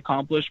should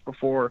accomplish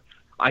before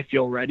I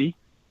feel ready.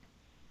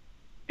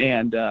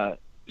 And,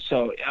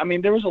 so, I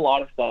mean, there was a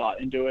lot of thought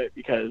into it,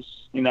 because,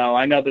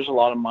 I know there's a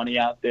lot of money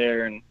out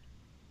there,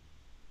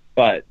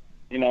 but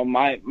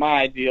my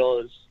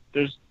ideal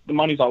is the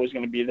money's always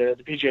going to be there.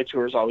 The PGA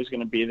Tour is always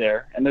going to be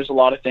there. And there's a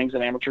lot of things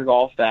in amateur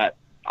golf that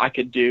I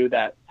could do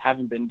that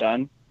haven't been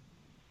done.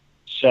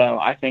 So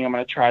I think I'm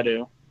going to try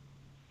to,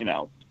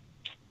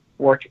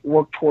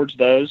 work towards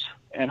those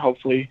and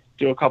hopefully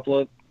do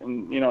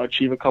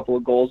achieve a couple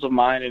of goals of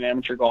mine in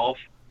amateur golf.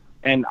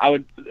 And I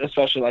would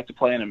especially like to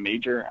play in a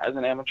major as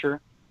an amateur.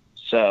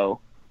 So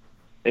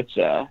it's,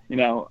 I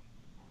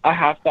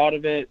have thought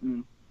of it,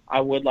 and I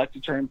would like to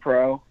turn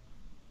pro,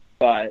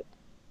 but,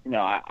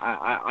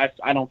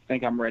 I don't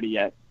think I'm ready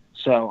yet.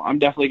 So I'm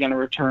definitely going to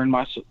return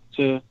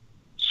to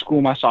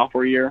school my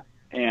sophomore year,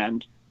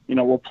 and,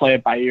 we'll play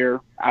it by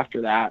ear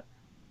after that.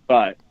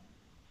 But,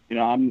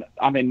 I'm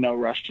in no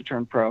rush to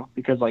turn pro,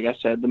 because like I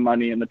said, the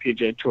money and the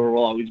PGA Tour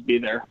will always be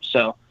there.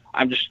 So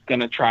I'm just going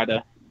to try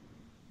to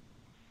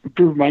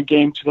improve my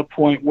game to the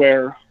point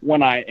where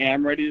when I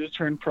am ready to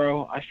turn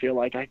pro, I feel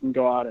like I can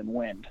go out and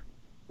win,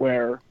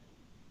 where,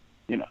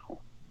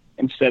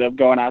 instead of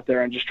going out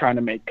there and just trying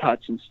to make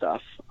cuts and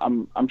stuff,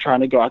 I'm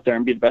trying to go out there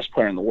and be the best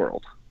player in the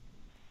world.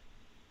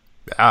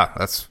 Yeah,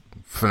 that's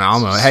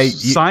phenomenal. Hey,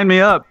 sign me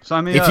up.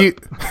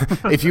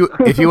 If you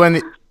win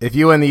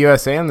the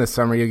USAM this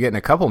summer, you're getting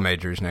a couple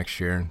majors next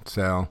year.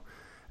 So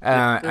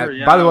Sure,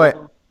 yeah, By the way,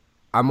 well,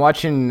 I'm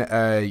watching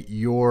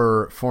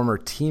your former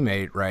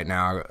teammate right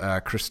now,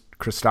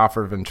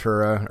 Christopher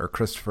Ventura or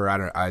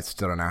Christopher. I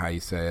still don't know how you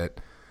say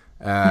it.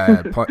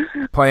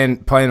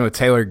 Playing with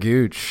Taylor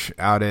Gooch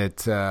out at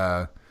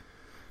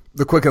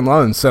the Quicken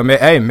Loans. So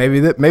hey, maybe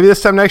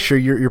this time next year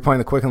you're playing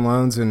the Quicken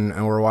Loans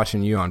and we're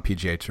watching you on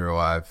PGA Tour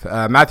Live.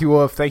 Matthew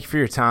Wolff, thank you for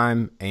your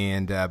time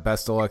and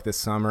best of luck this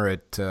summer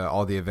at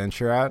all the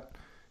events you're at.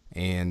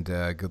 And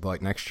good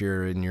luck next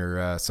year in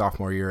your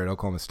sophomore year at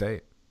Oklahoma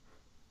State.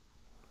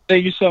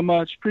 thank you so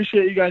much.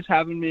 Appreciate you guys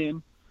having me,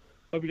 and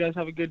hope you guys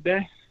have a good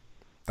day.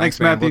 Thanks,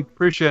 man. Matthew.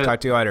 Appreciate it. Talk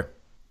to you later.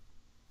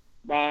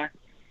 Bye.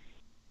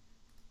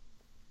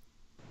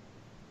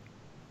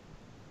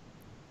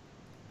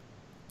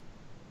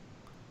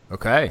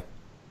 Okay.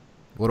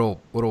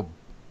 Little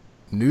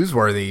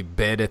newsworthy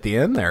bit at the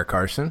end there,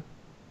 Carson.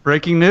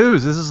 Breaking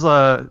news. This is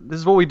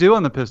what we do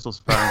on the Pistol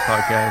Spouting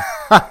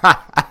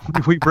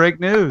podcast. We break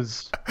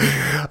news.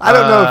 I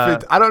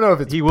don't know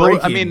if it's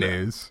breaking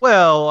news.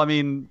 Well, I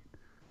mean,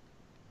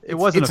 it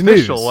wasn't it's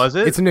official, news. was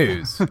it? It's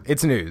news.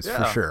 It's news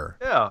Yeah. for sure.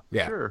 Yeah,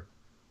 Yeah. sure.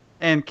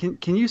 And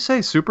can you say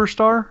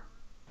superstar?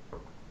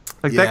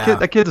 Like Yeah.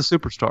 that kid's a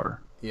superstar.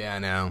 Yeah, I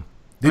know.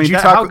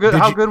 How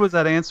good was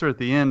that answer at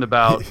the end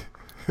about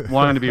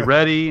wanting to be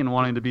ready and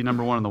wanting to be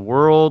number one in the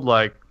world?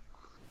 Like,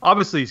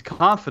 obviously he's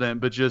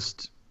confident, but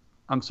just,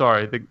 I'm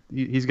sorry,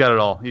 he's got it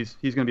all. He's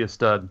going to be a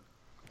stud.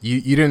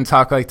 You didn't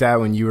talk like that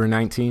when you were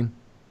 19?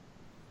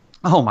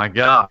 Oh my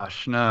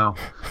gosh, no.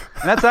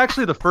 And that's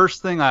actually the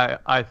first thing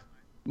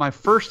my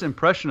first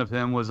impression of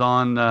him was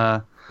on,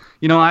 I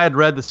had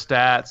read the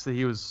stats that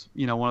he was,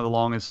 one of the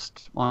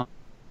longest on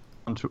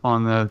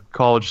the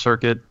college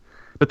circuit.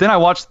 But then I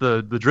watched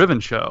the Driven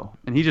show,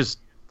 and he just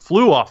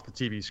flew off the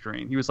TV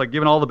screen. He was like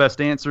giving all the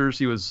best answers.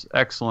 He was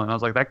excellent. I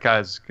was like, that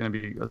guy's going to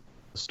be a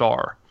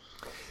star.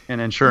 And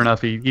then sure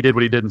enough, he did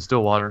what he did in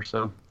Stillwater.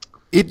 So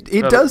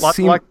It does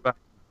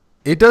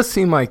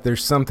seem like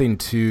there's something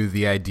to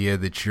the idea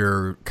that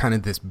you're kind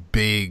of this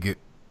big,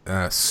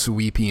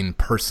 sweeping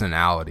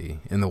personality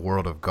in the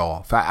world of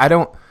golf. I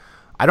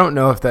don't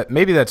know if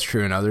maybe that's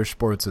true in other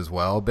sports as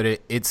well, but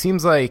it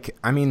seems like,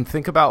 I mean,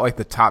 think about like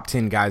the top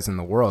 10 guys in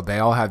the world. They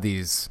all have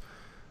these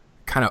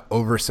kind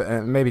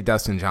of maybe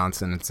Dustin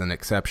Johnson, it's an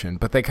exception,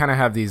 but they kind of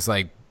have these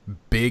like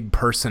big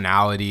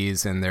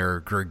personalities and they're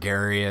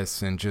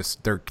gregarious and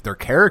just they're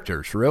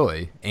characters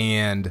really.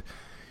 And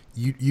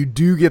you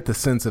do get the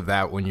sense of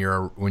that when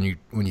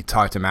you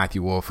talk to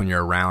Matthew Wolff, when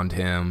you're around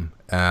him.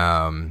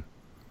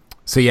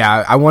 So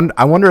yeah, I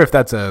wonder if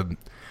that's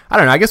I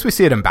don't know. I guess we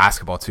see it in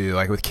basketball too,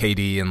 like with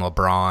KD and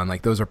LeBron.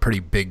 Like those are pretty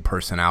big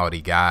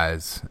personality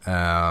guys. So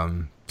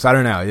I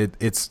don't know.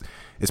 It's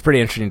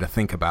pretty interesting to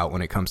think about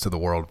when it comes to the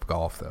world of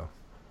golf, though.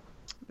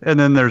 And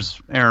then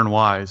there's Aaron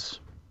Wise,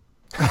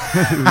 who's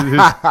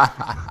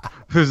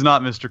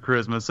not Mr.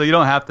 Charisma, so you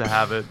don't have to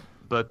have it.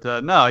 But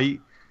no, he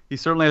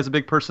certainly has a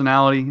big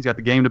personality. He's got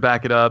the game to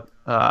back it up.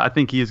 I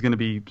think he is going to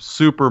be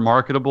super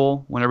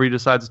marketable whenever he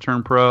decides to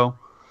turn pro.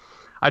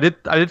 I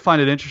did find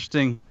it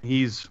interesting.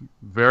 He's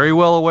very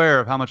well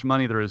aware of how much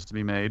money there is to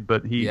be made,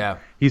 but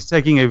he's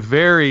taking a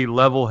very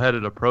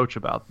level-headed approach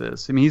about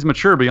this. I mean, he's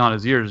mature beyond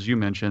his years, as you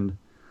mentioned,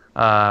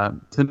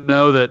 to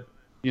know that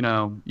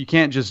you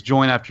can't just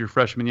join after your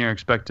freshman year and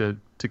expect to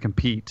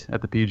compete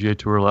at the PGA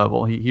Tour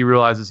level. He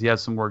realizes he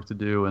has some work to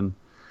do, and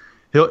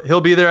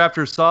he'll be there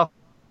after his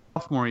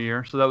sophomore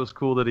year. So that was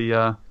cool that he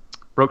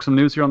broke some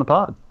news here on the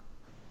pod.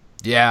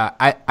 Yeah,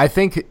 I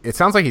think it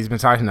sounds like he's been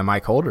talking to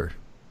Mike Holder.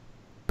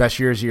 Best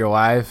years of your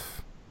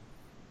life,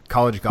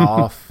 college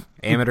golf,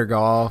 amateur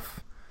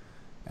golf.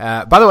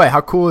 By the way, how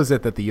cool is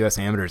it that the U.S.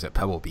 Amateur is at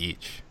Pebble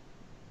Beach?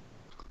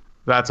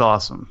 That's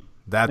awesome.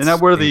 Isn't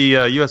that where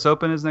the U.S.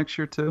 Open is next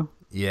year too?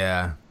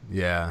 Yeah.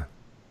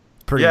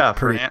 For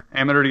an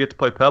amateur to get to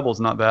play Pebble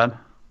is not bad.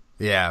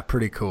 Yeah,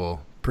 pretty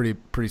cool. Pretty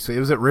sweet. It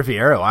was at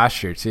Riviera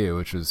last year too,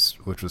 which was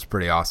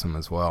pretty awesome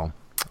as well.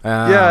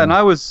 And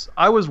I was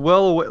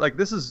well aware. Like,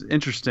 this is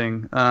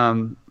interesting.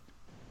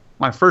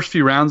 My first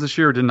few rounds this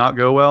year did not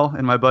go well,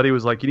 and my buddy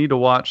was like, "You need to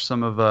watch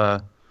some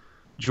of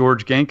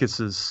George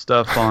Gankis's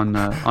stuff on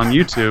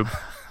YouTube."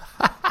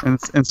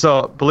 and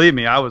so, believe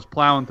me, I was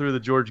plowing through the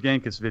George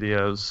Gankis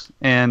videos,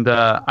 and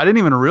I didn't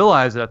even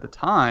realize it at the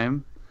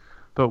time,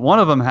 but one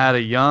of them had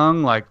a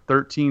young, like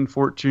 13,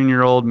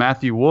 14-year-old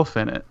Matthew Wolff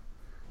in it,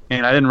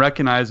 and I didn't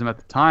recognize him at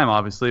the time,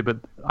 obviously, but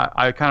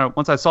I kind of,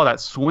 once I saw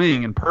that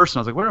swing in person, I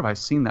was like, where have I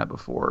seen that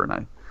before?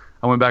 And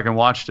I went back and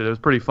watched it. It was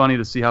pretty funny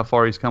to see how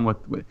far he's come with.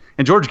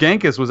 And George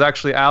Gankis was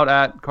actually out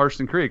at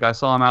Karsten Creek. I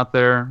saw him out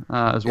there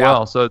as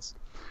well. So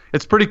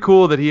it's pretty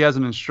cool that he has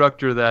an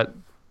instructor that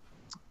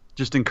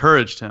just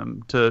encouraged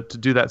him to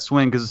do that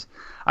swing. Because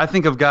I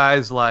think of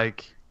guys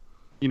like,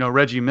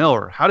 Reggie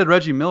Miller. How did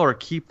Reggie Miller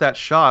keep that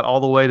shot all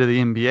the way to the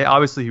NBA?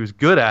 Obviously, he was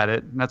good at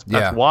it, and that's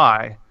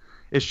why.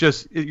 It's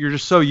just you're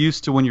just so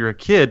used to when you're a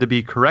kid to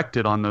be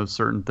corrected on those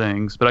certain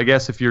things. But I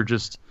guess if you're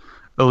just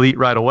elite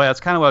right away. That's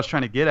kind of what I was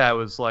trying to get at,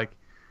 was like,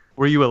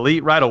 were you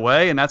elite right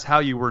away and that's how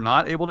you were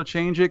not able to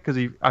change it? Because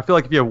I feel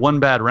like if you have one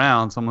bad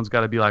round, someone's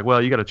got to be like,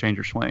 well, you got to change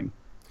your swing.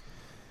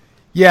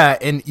 Yeah,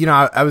 and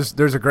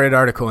there's a great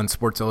article in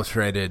Sports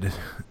Illustrated.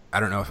 I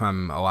don't know if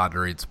I'm allowed to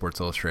read Sports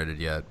Illustrated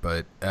yet,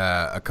 but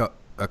a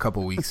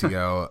couple weeks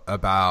ago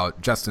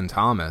about Justin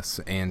Thomas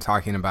and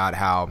talking about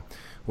how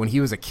when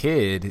he was a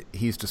kid,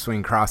 he used to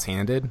swing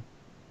cross-handed.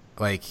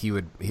 Like he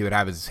would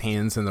have his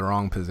hands in the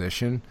wrong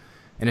position,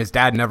 and his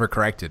dad never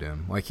corrected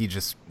him. Like he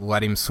just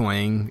let him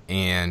swing,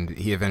 and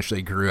he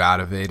eventually grew out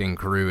of it and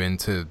grew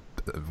into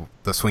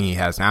the swing he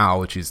has now,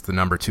 which is the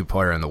number 2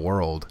 player in the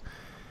world.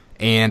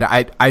 And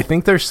I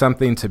think there's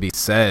something to be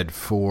said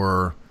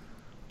for,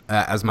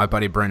 as my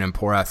buddy Brendan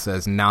Porath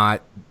says,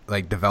 not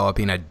like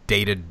developing a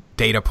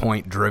data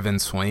point driven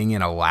swing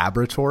in a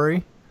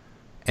laboratory,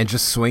 and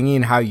just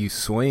swinging how you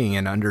swing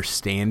and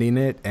understanding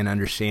it and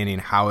understanding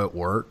how it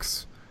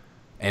works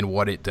and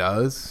what it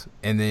does,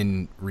 and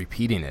then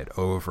repeating it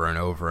over and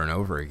over and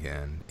over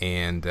again.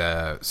 And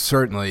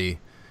certainly,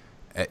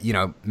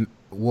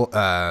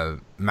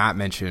 Matt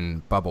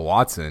mentioned Bubba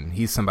Watson.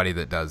 He's somebody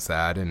that does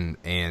that,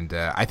 and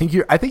I think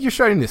you're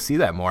starting to see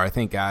that more. I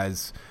think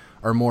guys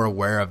are more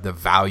aware of the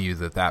value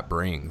that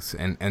brings,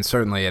 and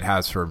certainly it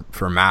has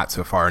for Matt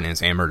so far in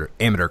his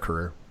amateur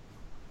career.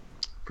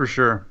 For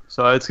sure.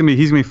 So he's gonna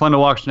be fun to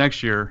watch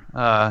next year.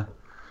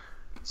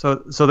 So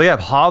they have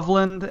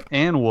Hovland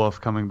and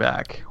Wolff coming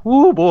back.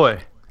 Woo boy.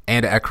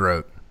 And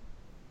Eckroat.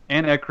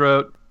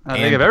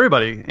 They have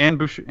everybody and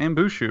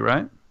Bushu,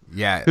 right?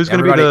 Yeah. Who's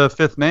going to be the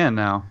 5th man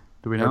now?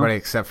 Do we know? Everybody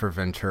except for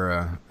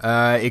Ventura.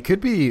 It could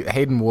be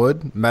Hayden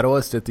Wood,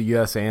 medalist at the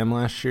USAM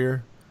last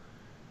year.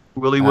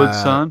 Willie Wood's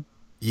son.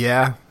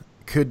 Yeah.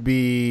 Could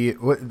be.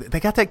 They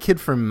got that kid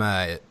from,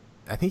 I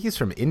think he's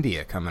from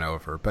India coming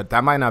over, but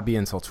that might not be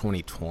until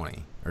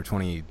 2020 or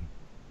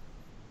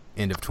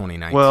end of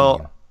 2019.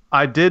 Well,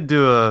 I did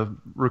do a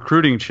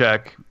recruiting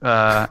check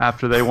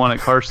after they won at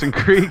Carson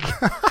Creek.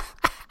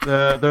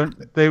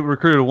 They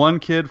recruited one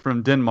kid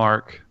from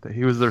Denmark.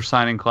 He was their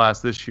signing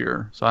class this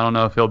year, so I don't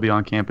know if he'll be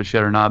on campus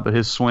yet or not, but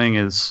his swing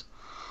is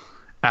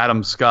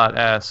Adam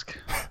Scott-esque,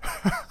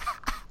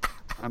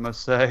 I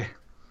must say.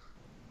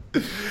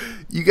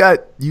 You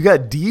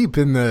got deep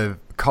in the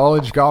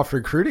college golf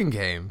recruiting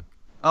game.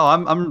 Oh,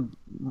 I'm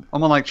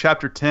on like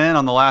chapter 10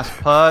 on the last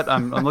putt.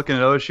 I'm looking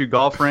at OSU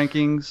golf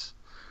rankings.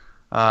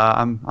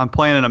 I'm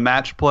playing in a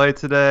match play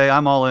today.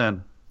 I'm all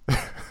in.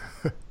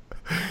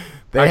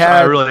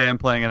 I really am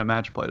playing in a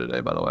match play today,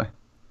 by the way.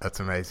 That's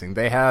amazing.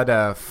 They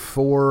had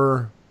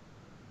 4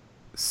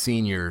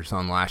 seniors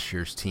on last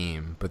year's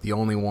team, but the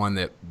only one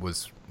that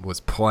was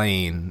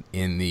playing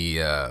in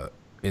the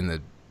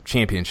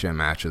championship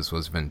matches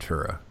was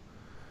Ventura.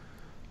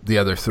 The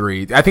other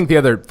 3, I think the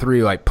other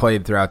 3 like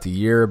played throughout the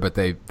year, but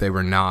they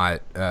were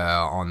not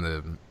on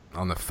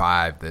the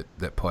 5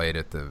 that played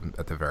at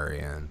the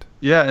very end.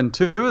 Yeah, and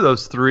 2 of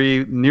those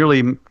 3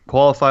 nearly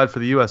qualified for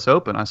the U.S.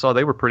 Open. I saw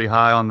they were pretty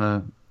high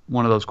on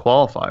one of those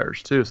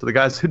qualifiers too. So the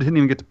guys who didn't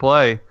even get to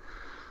play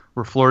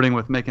were flirting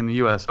with making the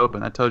U.S.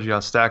 Open. That tells you how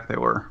stacked they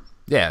were.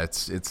 Yeah,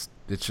 it's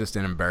just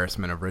an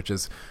embarrassment of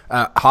riches.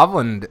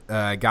 Hovland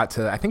got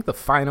to, I think, the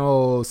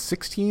final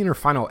 16 or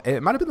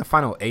it might have been the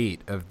final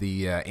 8 of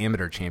the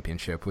amateur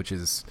championship, which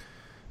is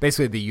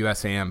basically the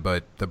USAM,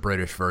 but the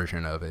British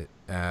version of it.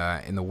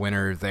 And the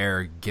winner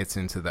there gets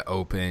into the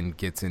Open,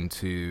 gets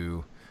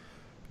into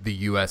the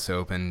U.S.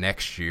 Open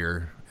next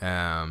year.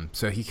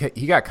 So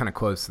he got kind of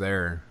close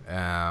there.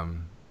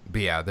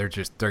 But yeah, they're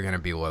going to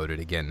be loaded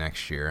again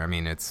next year. I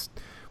mean,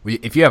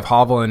 if you have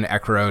Hovland,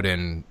 Eckroat,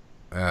 and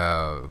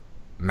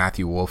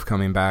Matthew Wolff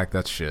coming back,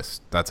 that's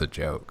a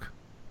joke.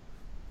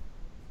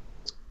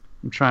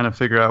 I'm trying to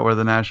figure out where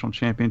the national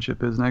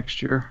championship is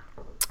next year.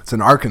 It's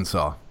in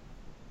Arkansas.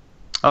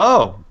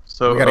 Oh,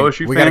 so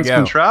OSU fans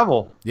can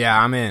travel.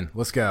 Yeah, I'm in.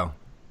 Let's go.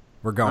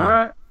 We're going. All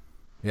right.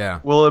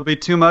 Yeah. Will it be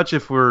too much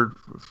if we're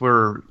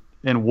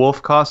in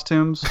wolf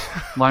costumes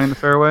lining the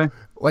fairway?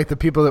 Like the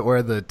people that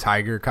wear the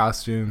tiger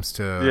costumes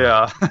to...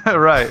 Yeah,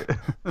 right.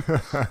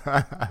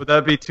 Would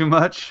that be too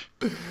much?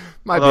 It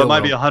might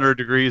be 100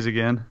 degrees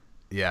again.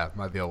 Yeah,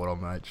 might be a little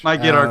much.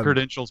 Might get our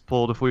credentials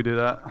pulled if we do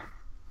that.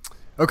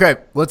 Okay,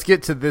 let's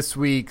get to this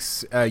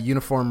week's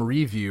uniform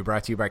review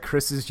brought to you by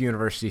Chris's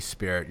University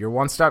Spirit, your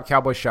one-stop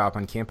cowboy shop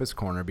on Campus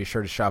Corner. Be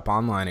sure to shop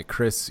online at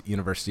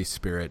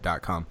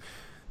chrisuniversityspirit.com.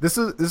 This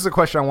is a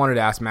question I wanted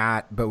to ask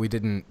Matt, but we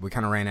didn't. We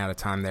kind of ran out of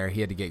time there. He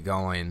had to get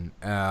going.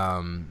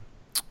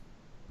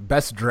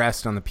 Best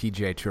dressed on the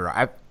PGA Tour.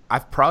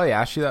 I've probably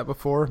asked you that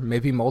before,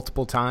 maybe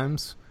multiple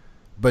times.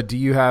 But do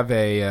you have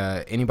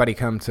anybody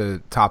come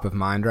to top of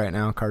mind right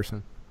now,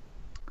 Carson?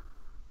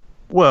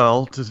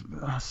 Well,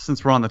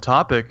 since we're on the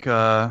topic,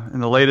 in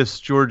the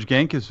latest George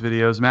Gankis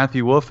videos,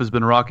 Matthew Wolff has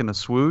been rocking the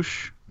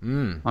swoosh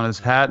on his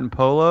hat and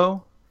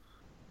polo.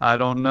 I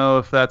don't know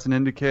if that's an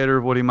indicator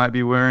of what he might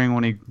be wearing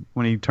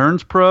when he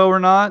turns pro or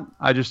not.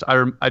 I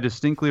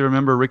distinctly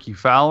remember Ricky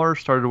Fowler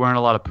started wearing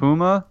a lot of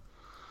Puma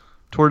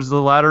towards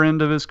the latter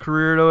end of his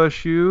career at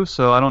OSU,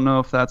 so I don't know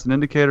if that's an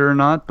indicator or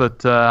not.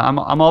 But I'm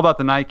all about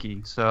the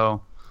Nike.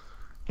 So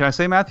can I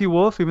say Matthew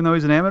Wolff, even though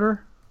he's an amateur?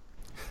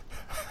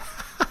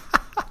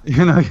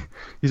 You know,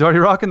 he's already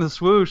rocking the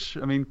swoosh.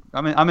 I mean,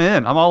 I'm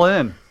in. I'm all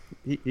in.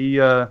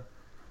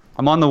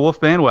 I'm on the Wolff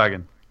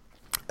bandwagon.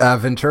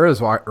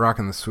 Ventura's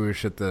rocking the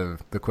swoosh at the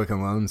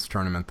Quicken Loans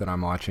tournament that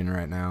I'm watching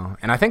right now,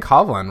 and I think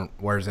Hovland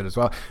wears it as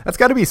well. That's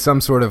got to be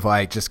some sort of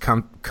like just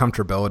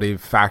comfortability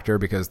factor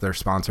because they're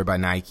sponsored by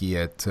Nike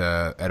at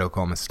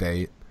Oklahoma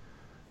State.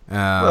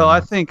 Well,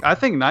 I think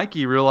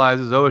Nike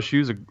realizes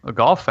OSU's a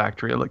golf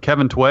factory. Like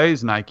Kevin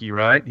Tway's Nike,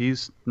 right?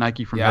 He's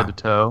Nike from head to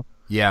toe.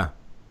 Yeah.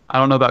 I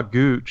don't know about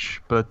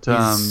Gooch, but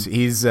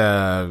he's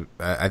I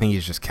think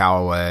he's just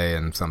Callaway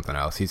and something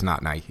else. He's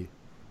not Nike.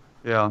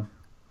 Yeah.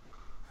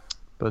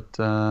 But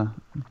I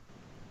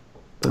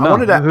no.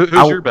 wanted to, who's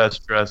your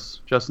best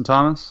dress? Justin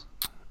Thomas?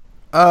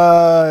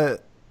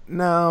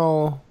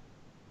 No.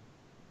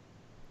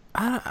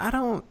 I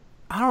don't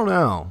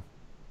know.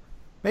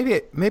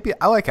 Maybe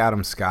I like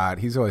Adam Scott.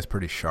 He's always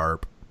pretty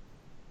sharp.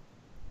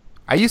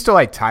 I used to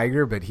like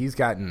Tiger, but he's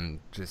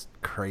gotten just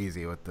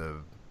crazy with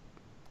the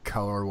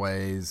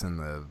colorways and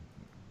the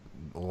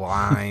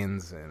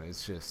lines, and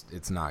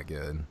it's not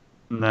good.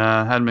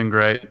 Nah, hadn't been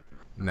great.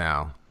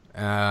 No.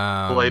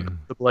 The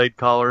blade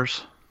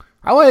collars.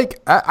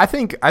 I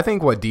think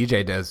what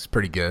DJ does is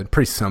pretty good,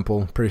 pretty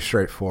simple, pretty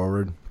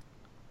straightforward.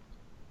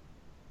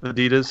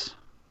 Adidas.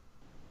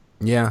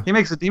 Yeah. He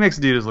makes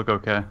Adidas look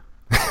okay.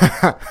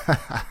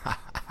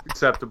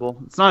 Acceptable.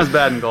 It's not as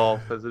bad in golf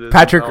as it is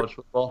in college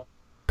football.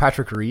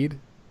 Patrick Reed?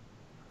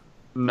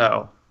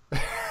 No.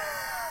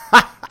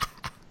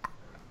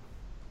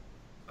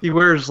 He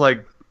wears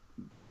like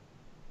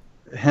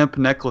hemp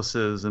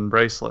necklaces and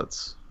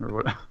bracelets or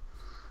what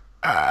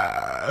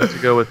to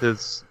go with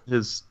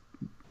his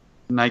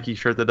Nike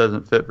shirt that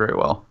doesn't fit very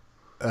well.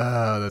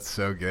 Oh, that's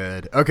so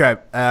good. Okay,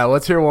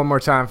 let's hear one more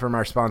time from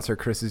our sponsor,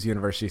 Chris's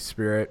University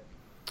Spirit,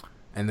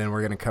 and then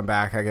we're going to come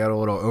back. I got a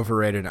little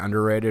overrated,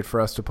 underrated for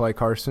us to play,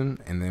 Carson,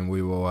 and then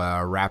we will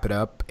wrap it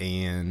up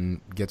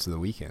and get to the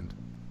weekend.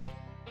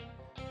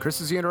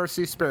 Chris's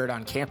University Spirit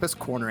on Campus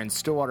Corner in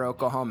Stillwater,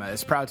 Oklahoma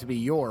is proud to be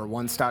your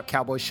one-stop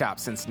cowboy shop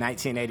since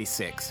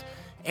 1986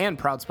 and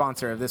proud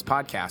sponsor of this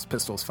podcast,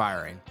 Pistols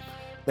Firing.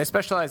 They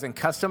specialize in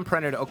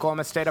custom-printed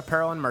Oklahoma State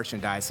apparel and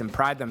merchandise and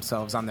pride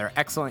themselves on their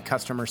excellent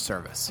customer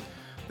service.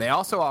 They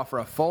also offer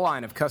a full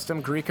line of custom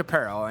Greek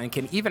apparel and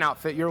can even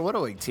outfit your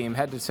Little League team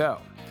head to toe.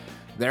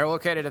 They're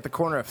located at the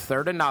corner of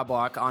 3rd and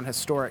Knobloch on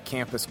historic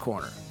Campus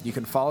Corner. You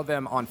can follow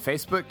them on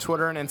Facebook,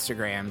 Twitter, and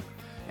Instagram,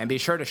 and be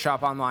sure to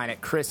shop online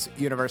at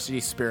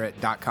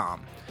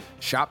chrisuniversityspirit.com.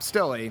 Shop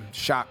Stilly,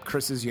 shop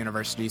Chris's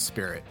University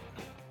Spirit.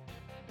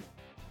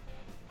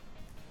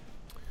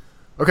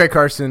 Okay,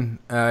 Carson,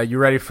 you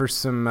ready for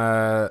some...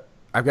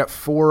 I've got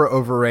 4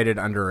 overrated,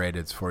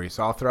 underrateds for you,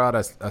 so I'll throw out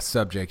a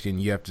subject,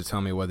 and you have to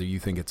tell me whether you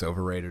think it's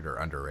overrated or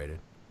underrated.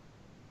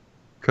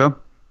 Okay.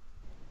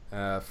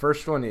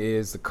 First one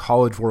is the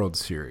College World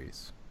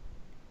Series.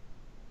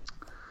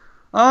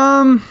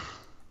 I'd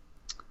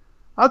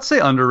say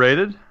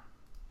underrated.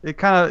 It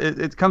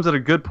comes at a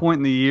good point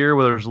in the year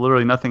where there's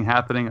literally nothing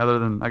happening other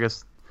than, I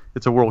guess,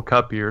 it's a World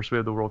Cup year, so we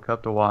have the World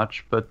Cup to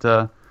watch.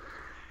 But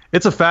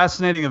it's a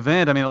fascinating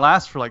event. I mean, it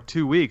lasts for like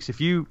 2 weeks.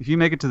 If you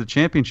make it to the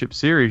championship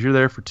series, you're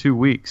there for 2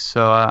 weeks.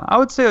 So I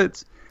would say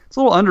it's a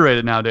little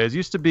underrated nowadays. It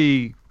used to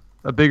be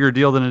a bigger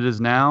deal than it is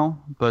now,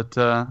 but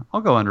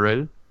I'll go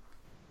underrated.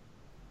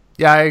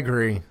 Yeah, I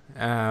agree.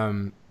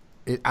 I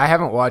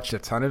haven't watched a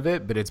ton of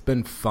it, but it's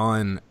been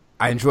fun.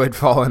 I enjoyed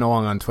following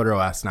along on Twitter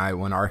last night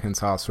when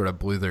Arkansas sort of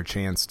blew their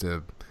chance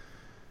to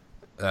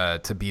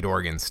beat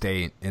Oregon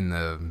State in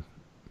the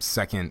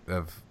second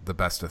of the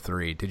best of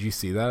 3. Did you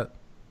see that?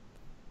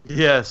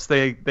 Yes,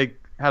 they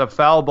had a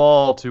foul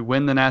ball to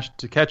win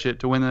to catch it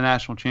to win the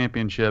national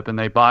championship, and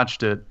they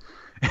botched it.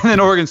 And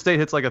then Oregon State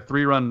hits like a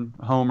 3-run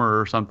homer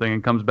or something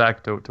and comes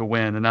back to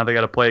win, and now they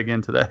got to play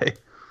again today.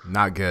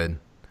 Not good.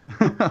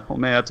 Oh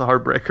man, that's a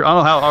heartbreaker. I don't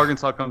know how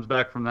Arkansas comes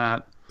back from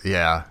that.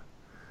 Yeah.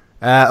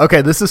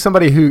 Okay, this is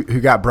somebody who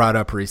got brought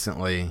up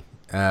recently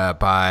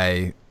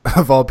by,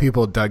 of all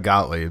people, Doug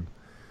Gottlieb.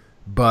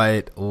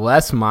 But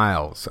Les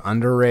Miles,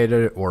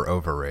 underrated or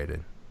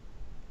overrated?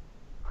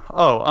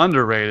 Oh,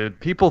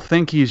 underrated. People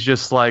think he's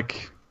just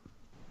like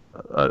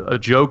a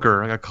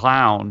joker, like a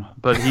clown,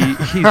 but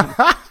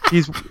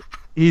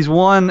he's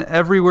won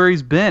everywhere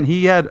he's been.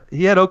 He had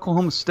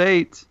Oklahoma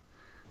State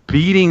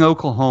beating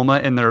Oklahoma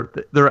in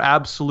their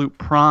absolute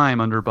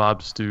prime under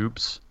Bob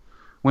Stoops.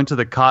 Went to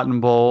the Cotton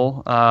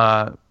Bowl.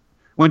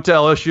 Went to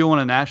LSU, won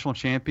a national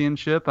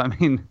championship. I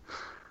mean,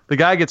 the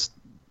guy gets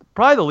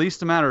probably the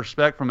least amount of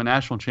respect from a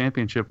national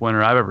championship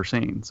winner I've ever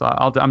seen. So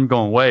I'm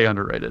going way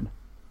underrated.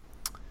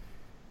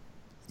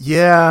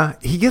 Yeah,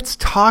 he gets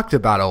talked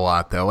about a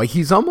lot though. Like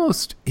he's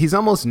almost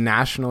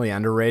nationally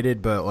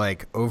underrated, but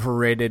like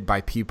overrated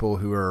by people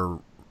who are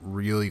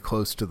really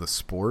close to the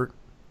sport.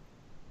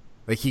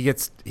 Like he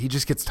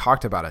just gets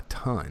talked about a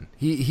ton.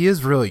 He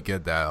is really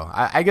good though.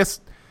 I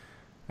guess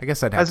I'd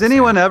have has to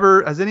anyone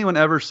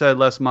say. ever said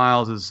Les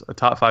Miles is a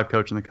top 5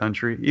 coach in the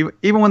country?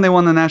 Even when they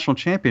won the national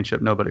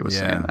championship, nobody was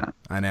saying that.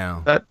 I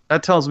know.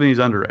 That tells me he's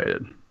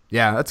underrated.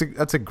 Yeah,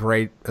 that's a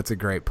great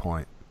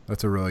point.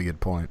 That's a really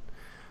good point.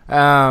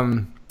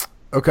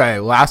 Okay,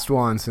 last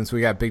one since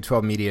we got Big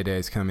 12 Media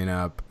Days coming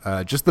up.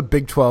 Just the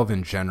Big 12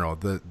 in general.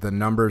 The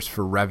numbers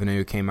for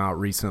revenue came out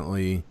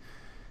recently,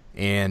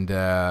 and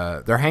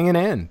they're hanging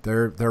in.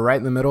 They're right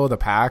in the middle of the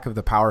pack of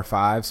the Power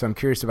Five. So I'm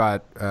curious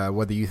about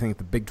whether you think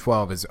the Big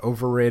 12 is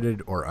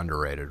overrated or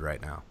underrated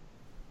right now.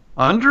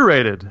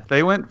 Underrated.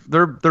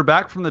 They're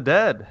back from the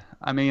dead.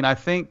 I mean, I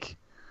think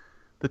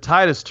the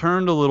tide has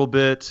turned a little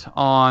bit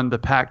on the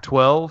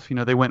Pac-12. You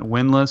know, they went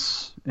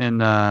winless in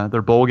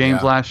their bowl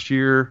games last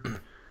year.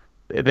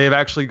 They've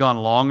actually gone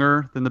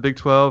longer than the Big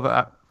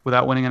 12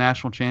 without winning a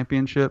national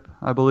championship,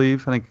 I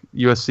believe. I think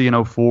USC in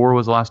 2004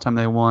 was the last time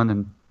they won,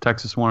 and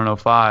Texas won in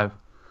 2005.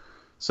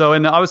 So,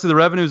 and obviously the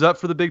revenue's up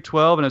for the Big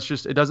 12, and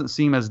it doesn't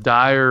seem as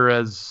dire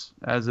as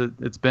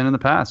it's been in the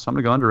past. So I'm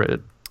going to go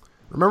underrated.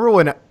 Remember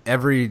when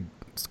every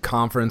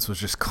conference was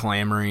just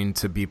clamoring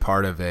to be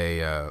part of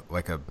a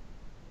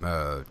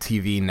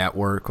TV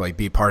network, like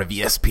be part of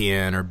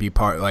ESPN or be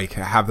part, like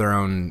have their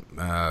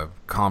own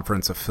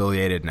conference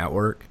affiliated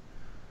network?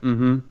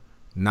 Mm-hmm.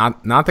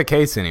 Not the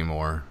case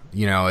anymore.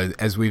 You know,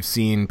 as we've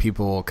seen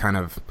people kind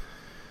of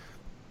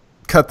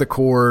cut the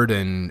cord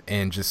and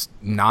just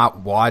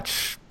not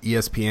watch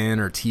ESPN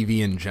or TV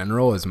in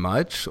general as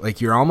much. Like,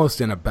 you're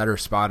almost in a better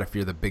spot if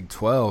you're the Big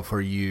 12,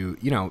 where you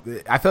know,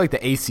 I feel like the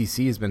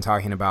ACC has been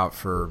talking about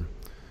for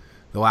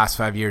the last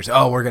 5 years,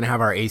 oh, we're going to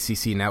have our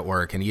ACC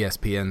network and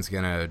ESPN's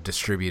going to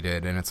distribute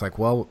it. And it's like,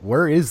 well,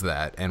 where is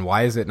that? And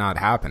why is it not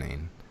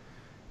happening?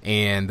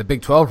 And the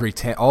Big 12,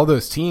 all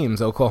those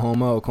teams,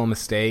 Oklahoma, Oklahoma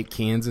State,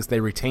 Kansas, they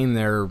retain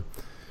their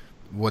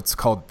what's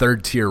called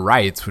third-tier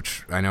rights,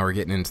 which I know we're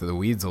getting into the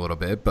weeds a little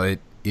bit, but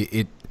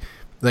it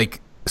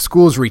like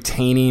schools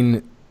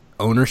retaining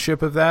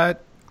ownership of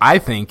that, I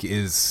think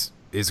is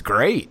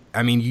great.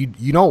 I mean,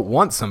 you don't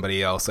want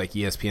somebody else like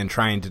ESPN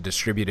trying to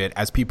distribute it,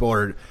 as people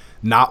are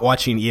not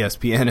watching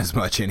ESPN as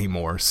much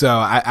anymore. So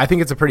I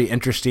think it's a pretty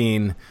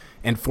interesting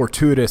and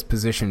fortuitous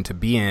position to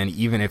be in,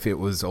 even if it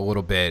was a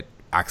little bit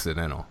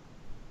accidental.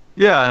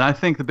 Yeah, and I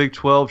think the Big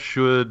 12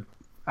 should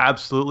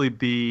absolutely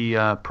be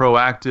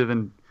proactive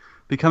in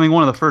becoming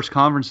one of the first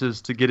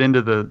conferences to get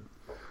into the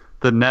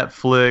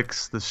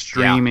Netflix, the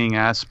streaming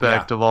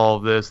aspect of all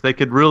of this. They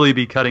could really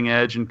be cutting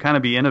edge and kind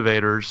of be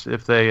innovators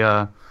if they,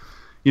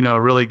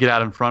 really get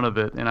out in front of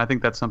it. And I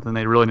think that's something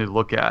they really need to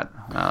look at.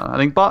 I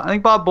think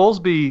Bob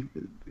Bowlesby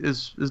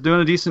is doing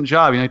a decent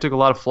job. You know, he took a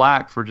lot of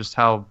flack for just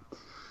how,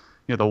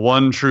 the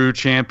one true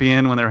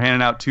champion when they're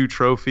handing out 2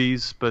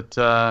 trophies, but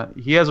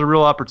he has a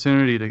real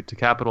opportunity to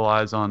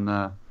capitalize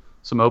on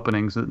some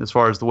openings as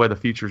far as the way the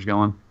future's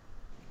going.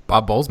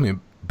 Bob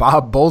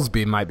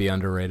Bowlesby might be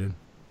underrated.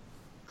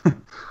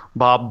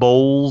 Bob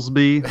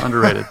Bowlesby,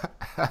 underrated.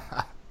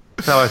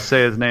 That's how I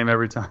say his name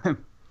every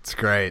time. It's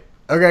great.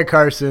 Okay,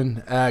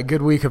 Carson,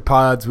 good week of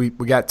pods. We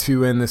got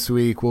 2 in this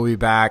week. We'll be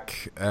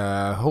back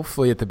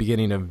hopefully at the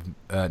beginning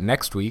of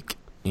next week,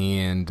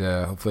 and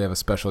hopefully have a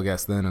special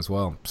guest then as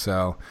well.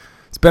 So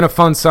it's been a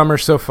fun summer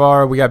so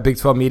far. We got Big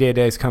 12 Media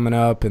Days coming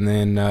up, and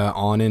then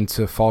on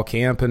into fall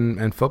camp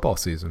and football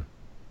season.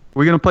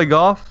 We're going to play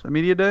golf at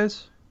Media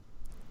Days?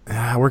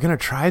 We're going to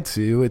try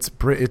to.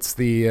 It's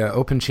the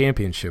Open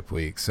Championship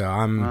week, so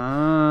I'm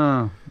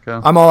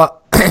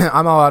all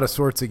I'm all out of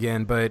sorts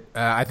again. But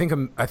I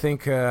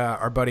think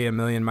our buddy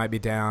Emilian might be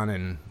down,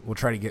 and we'll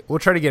try to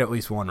get at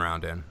least one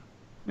round in.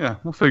 Yeah,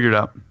 we'll figure it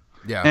out.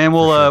 Yeah, and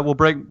we'll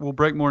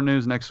break more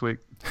news next week.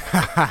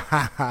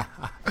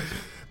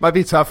 Might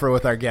be tougher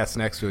with our guests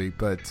next week,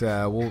 but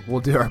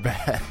we'll do our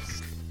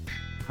best.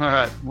 All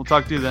right, we'll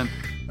talk to you then.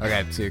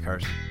 Okay, see you,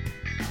 Carson.